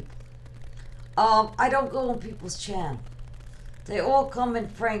these people. I don't go on people's channel. They all come in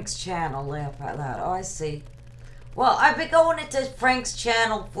Frank's channel, laugh out loud. Oh, I see. Well, I've been going into Frank's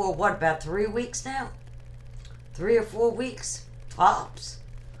channel for, what, about 3 weeks now? 3 or 4 weeks? Tops.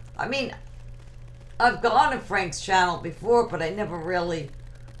 I mean, I've gone to Frank's channel before, but I never really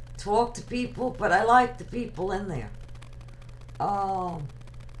talked to people, but I like the people in there.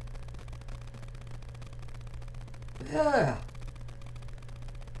 Yeah.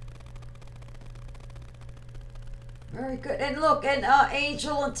 Very good. And look, and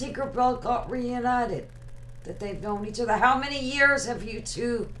Angel and Tinkerbell got reunited. That they've known each other. How many years have you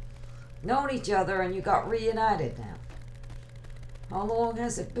two known each other and you got reunited now? How long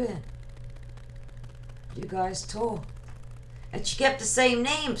has it been? You guys talk. And she kept the same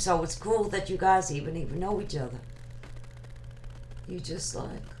name, so it's cool that you guys even know each other. You just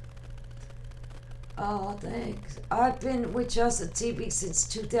like... Oh, thanks. I've been with Justin TV since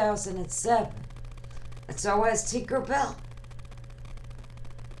 2007. And so has Tinkerbell.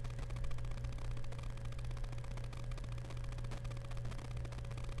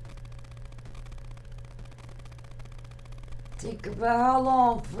 Tinkerbell, how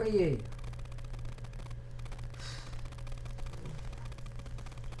long for you?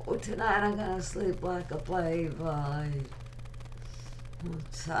 Oh, tonight I'm gonna sleep like a playboy. I'm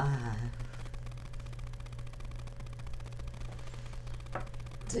tired.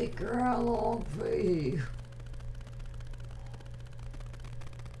 Tinker, how long for you?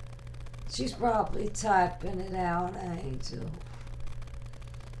 She's probably typing it out, Angel.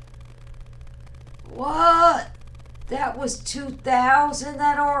 What? That was 2000,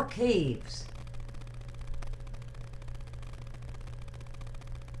 that archives.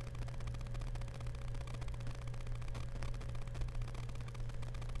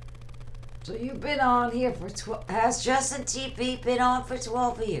 So you've been on here for has Justin TV been on for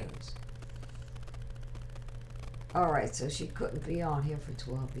 12 years? Alright, so she couldn't be on here for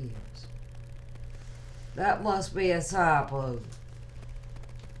 12 years. That must be a typo.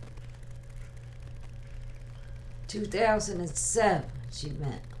 2007, she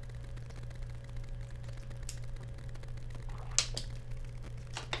meant.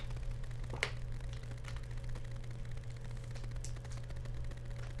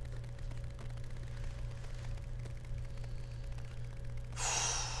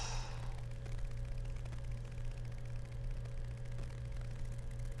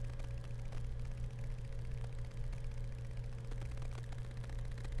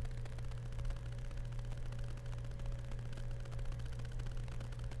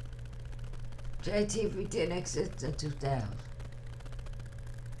 JTV didn't exist in 2000.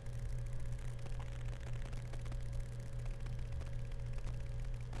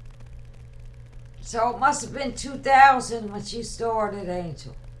 So it must have been 2000 when she started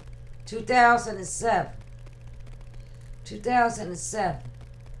Angel. 2007. 2007.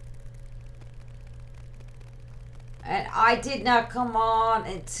 And I did not come on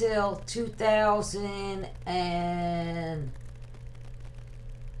until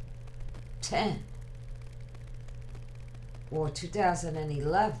 2010 or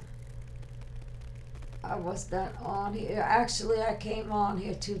 2011. I was not on here. Actually, I came on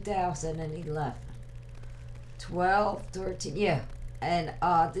here 2011. 12, 13, yeah. And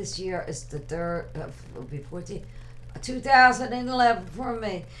this year is the third, will be 14. 2011 for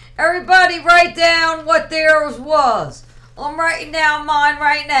me. Everybody write down what theirs was. I'm writing down mine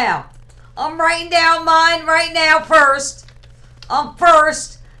right now. I'm writing down mine right now first.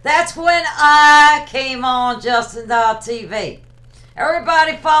 First. That's when I came on Justin.tv.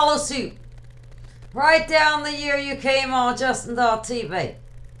 Everybody follow suit. Write down the year you came on Justin.tv.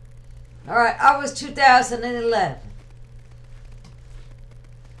 Alright, I was 2011.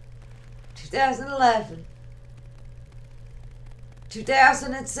 2011.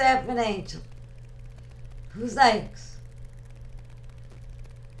 2007, Angel. Who's next?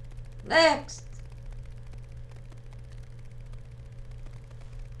 Next.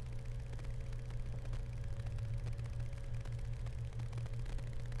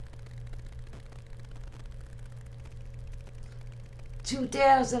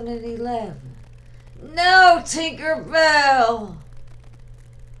 $2011. No, Tinkerbell.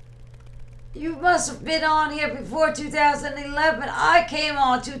 You must have been on here before 2011. I came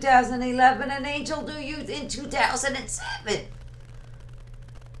on 2011 and Angel knew you in 2007.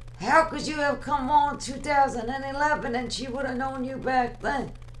 How could you have come on 2011 and she would have known you back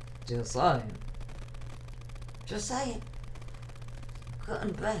then? Just saying. Just saying.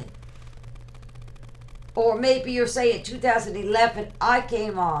 Couldn't be. Or maybe you're saying 2011 I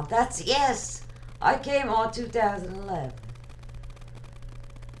came on. That's yes. I came on 2011.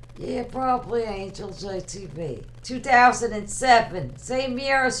 Yeah, probably Angel JTV. 2007. Same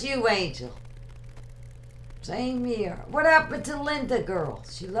year as you, Angel. Same year. What happened to Linda girl?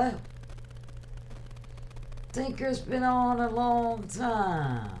 She left. Tinker's been on a long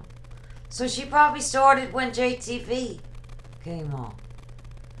time. So she probably started when JTV came on.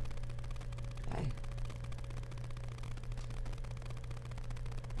 Okay.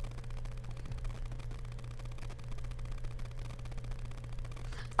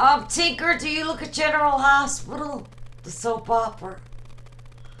 Tinker, do you look at General Hospital? The soap opera.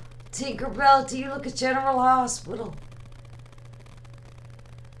 Tinkerbell, do you look at General Hospital?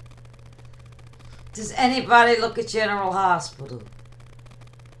 Does anybody look at General Hospital?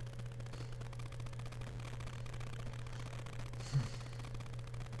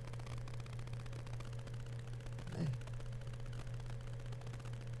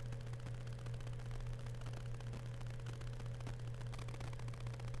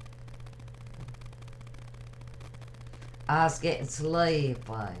 I was getting sleepy.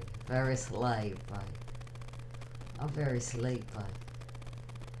 Very sleepy. I'm very sleepy.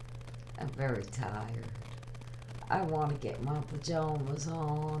 I'm very tired. I want to get my pajamas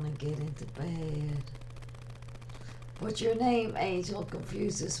on and get into bed. But your name, Angel,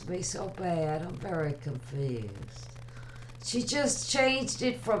 confuses me so bad. I'm very confused. She just changed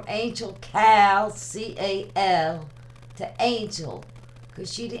it from Angel Cal, C-A-L, to Angel,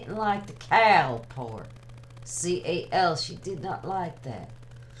 because she didn't like the Cal part. C-A-L, she did not like that.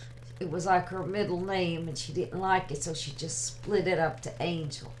 It was like her middle name and she didn't like it, so she just split it up to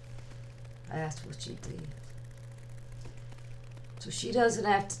Angel. That's what she did. So she doesn't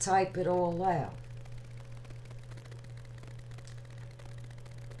have to type it all out.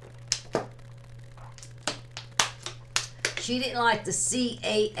 She didn't like the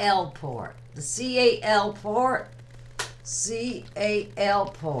C-A-L part. The C-A-L part, C-A-L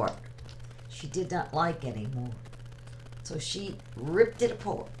part. She did not like anymore. So she ripped it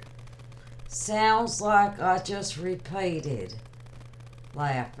apart. Sounds like I just repeated.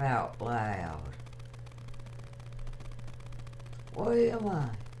 Laugh out loud. Where am I?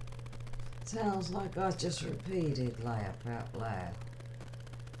 Sounds like I just repeated. Laugh out loud.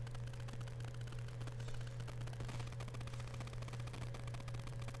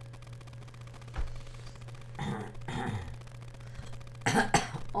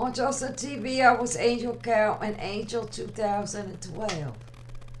 On Justin TV, I was Angel Cow and Angel 2012.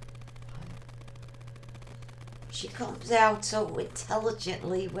 She comes out so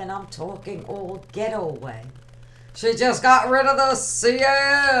intelligently when I'm talking all ghetto way. She just got rid of the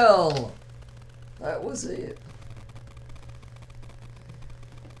CL. That was it.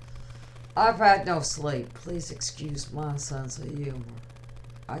 I've had no sleep. Please excuse my sense of humor.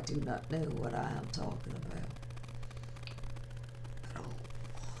 I do not know what I am talking about. At all.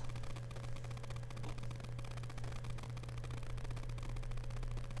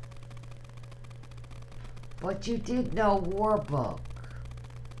 But you did know Warbuck.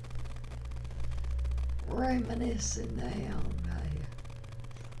 Reminiscing now.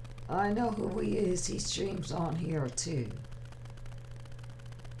 I know who he is. He streams on here too.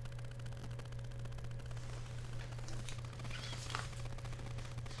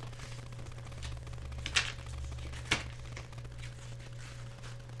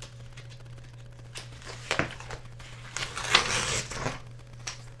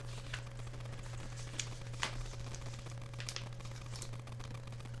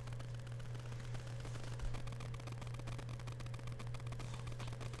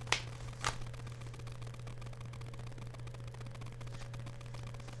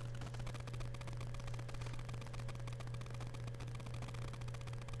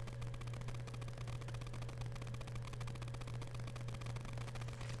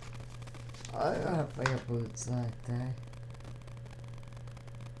 I got a pair of boots like that.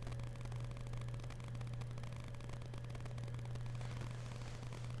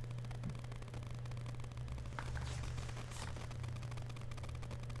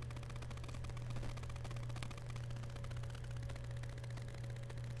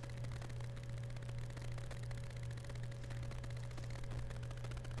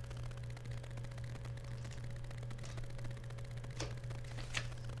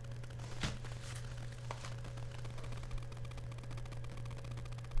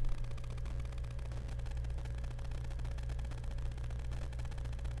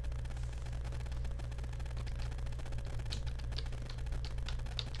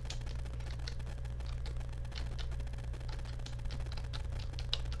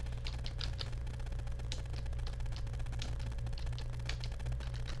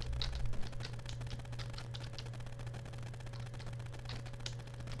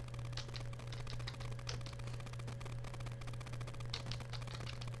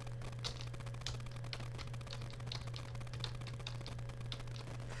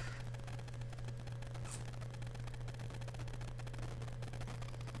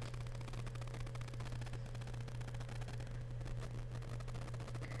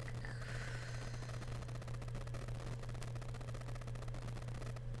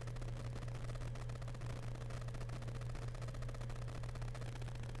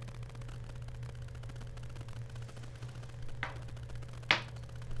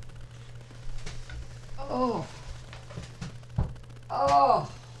 Oh.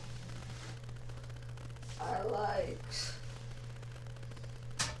 Oh. I like.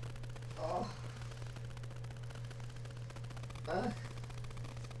 Oh. Oh.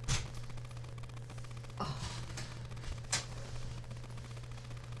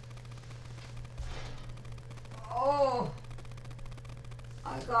 Oh.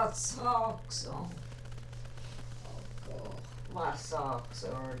 I got socks on. Oh God. My socks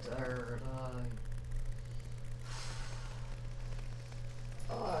are dirty.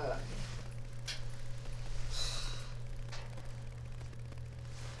 Oh.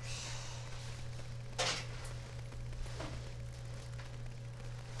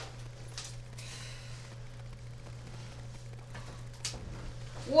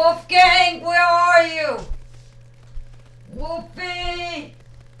 Wolfgang, where are you? Wolfie!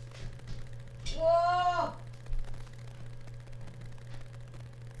 Whoa!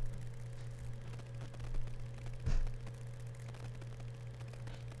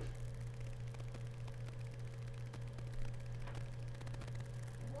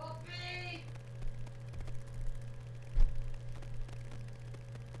 Wolfie!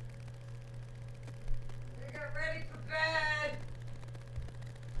 Get ready for bed.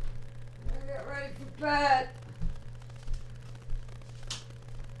 Get ready for bed.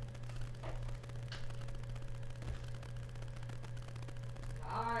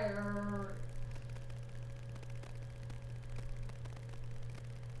 Tired.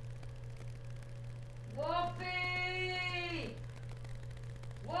 Wolfie!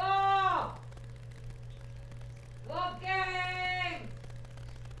 Whoa! Wolfgang!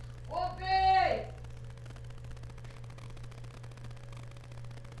 Wolfie!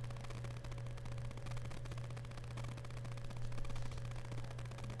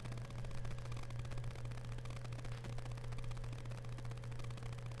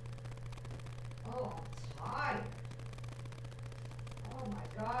 Oh, I'm tired. Oh my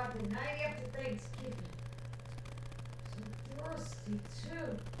God, the night after Thanksgiving. So thirsty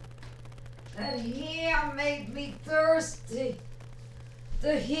too. That ham made me thirsty.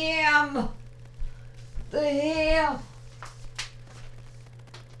 The ham. The ham.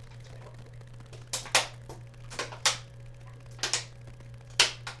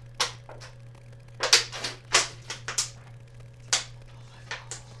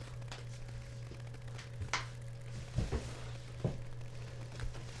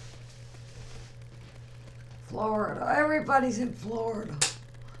 Florida. Everybody's in Florida.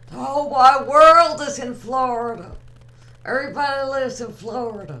 The whole wide world is in Florida. Everybody lives in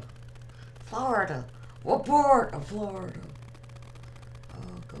Florida. Florida. What part of Florida?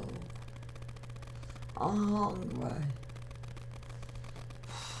 Oh, go. I'm hungry.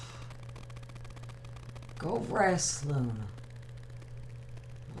 Go rest, Luna.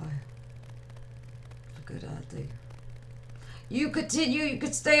 Why? It's a good idea. You continue, you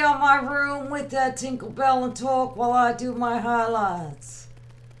could stay on my room with that Tinkerbell and talk while I do my highlights.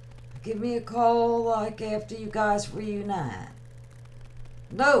 Give me a call like after you guys reunite.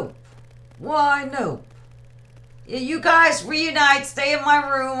 Nope. Why nope? Yeah, you guys reunite, stay in my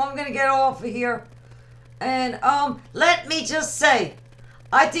room. I'm gonna get off of here. And let me just say,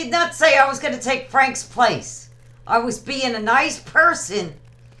 I did not say I was gonna take Frank's place. I was being a nice person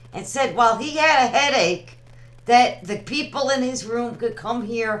and said while he had a headache that the people in his room could come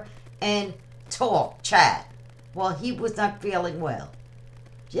here and talk, chat, while he was not feeling well.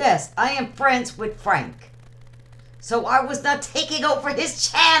 Yes, I am friends with Frank. So I was not taking over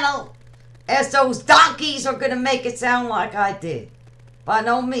his channel as those donkeys are going to make it sound like I did. By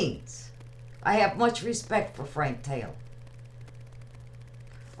no means. I have much respect for Frank Taylor.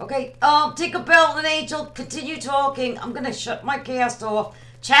 Okay, Tinkerbell and Angel, continue talking. I'm going to shut my cast off.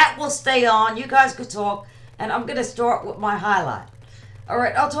 Chat will stay on. You guys could talk. And I'm going to start with my highlight. All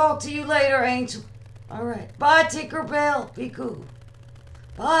right, I'll talk to you later, Angel. All right. Bye, Tinkerbell. Be cool.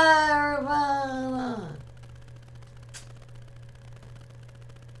 Bye, everyone.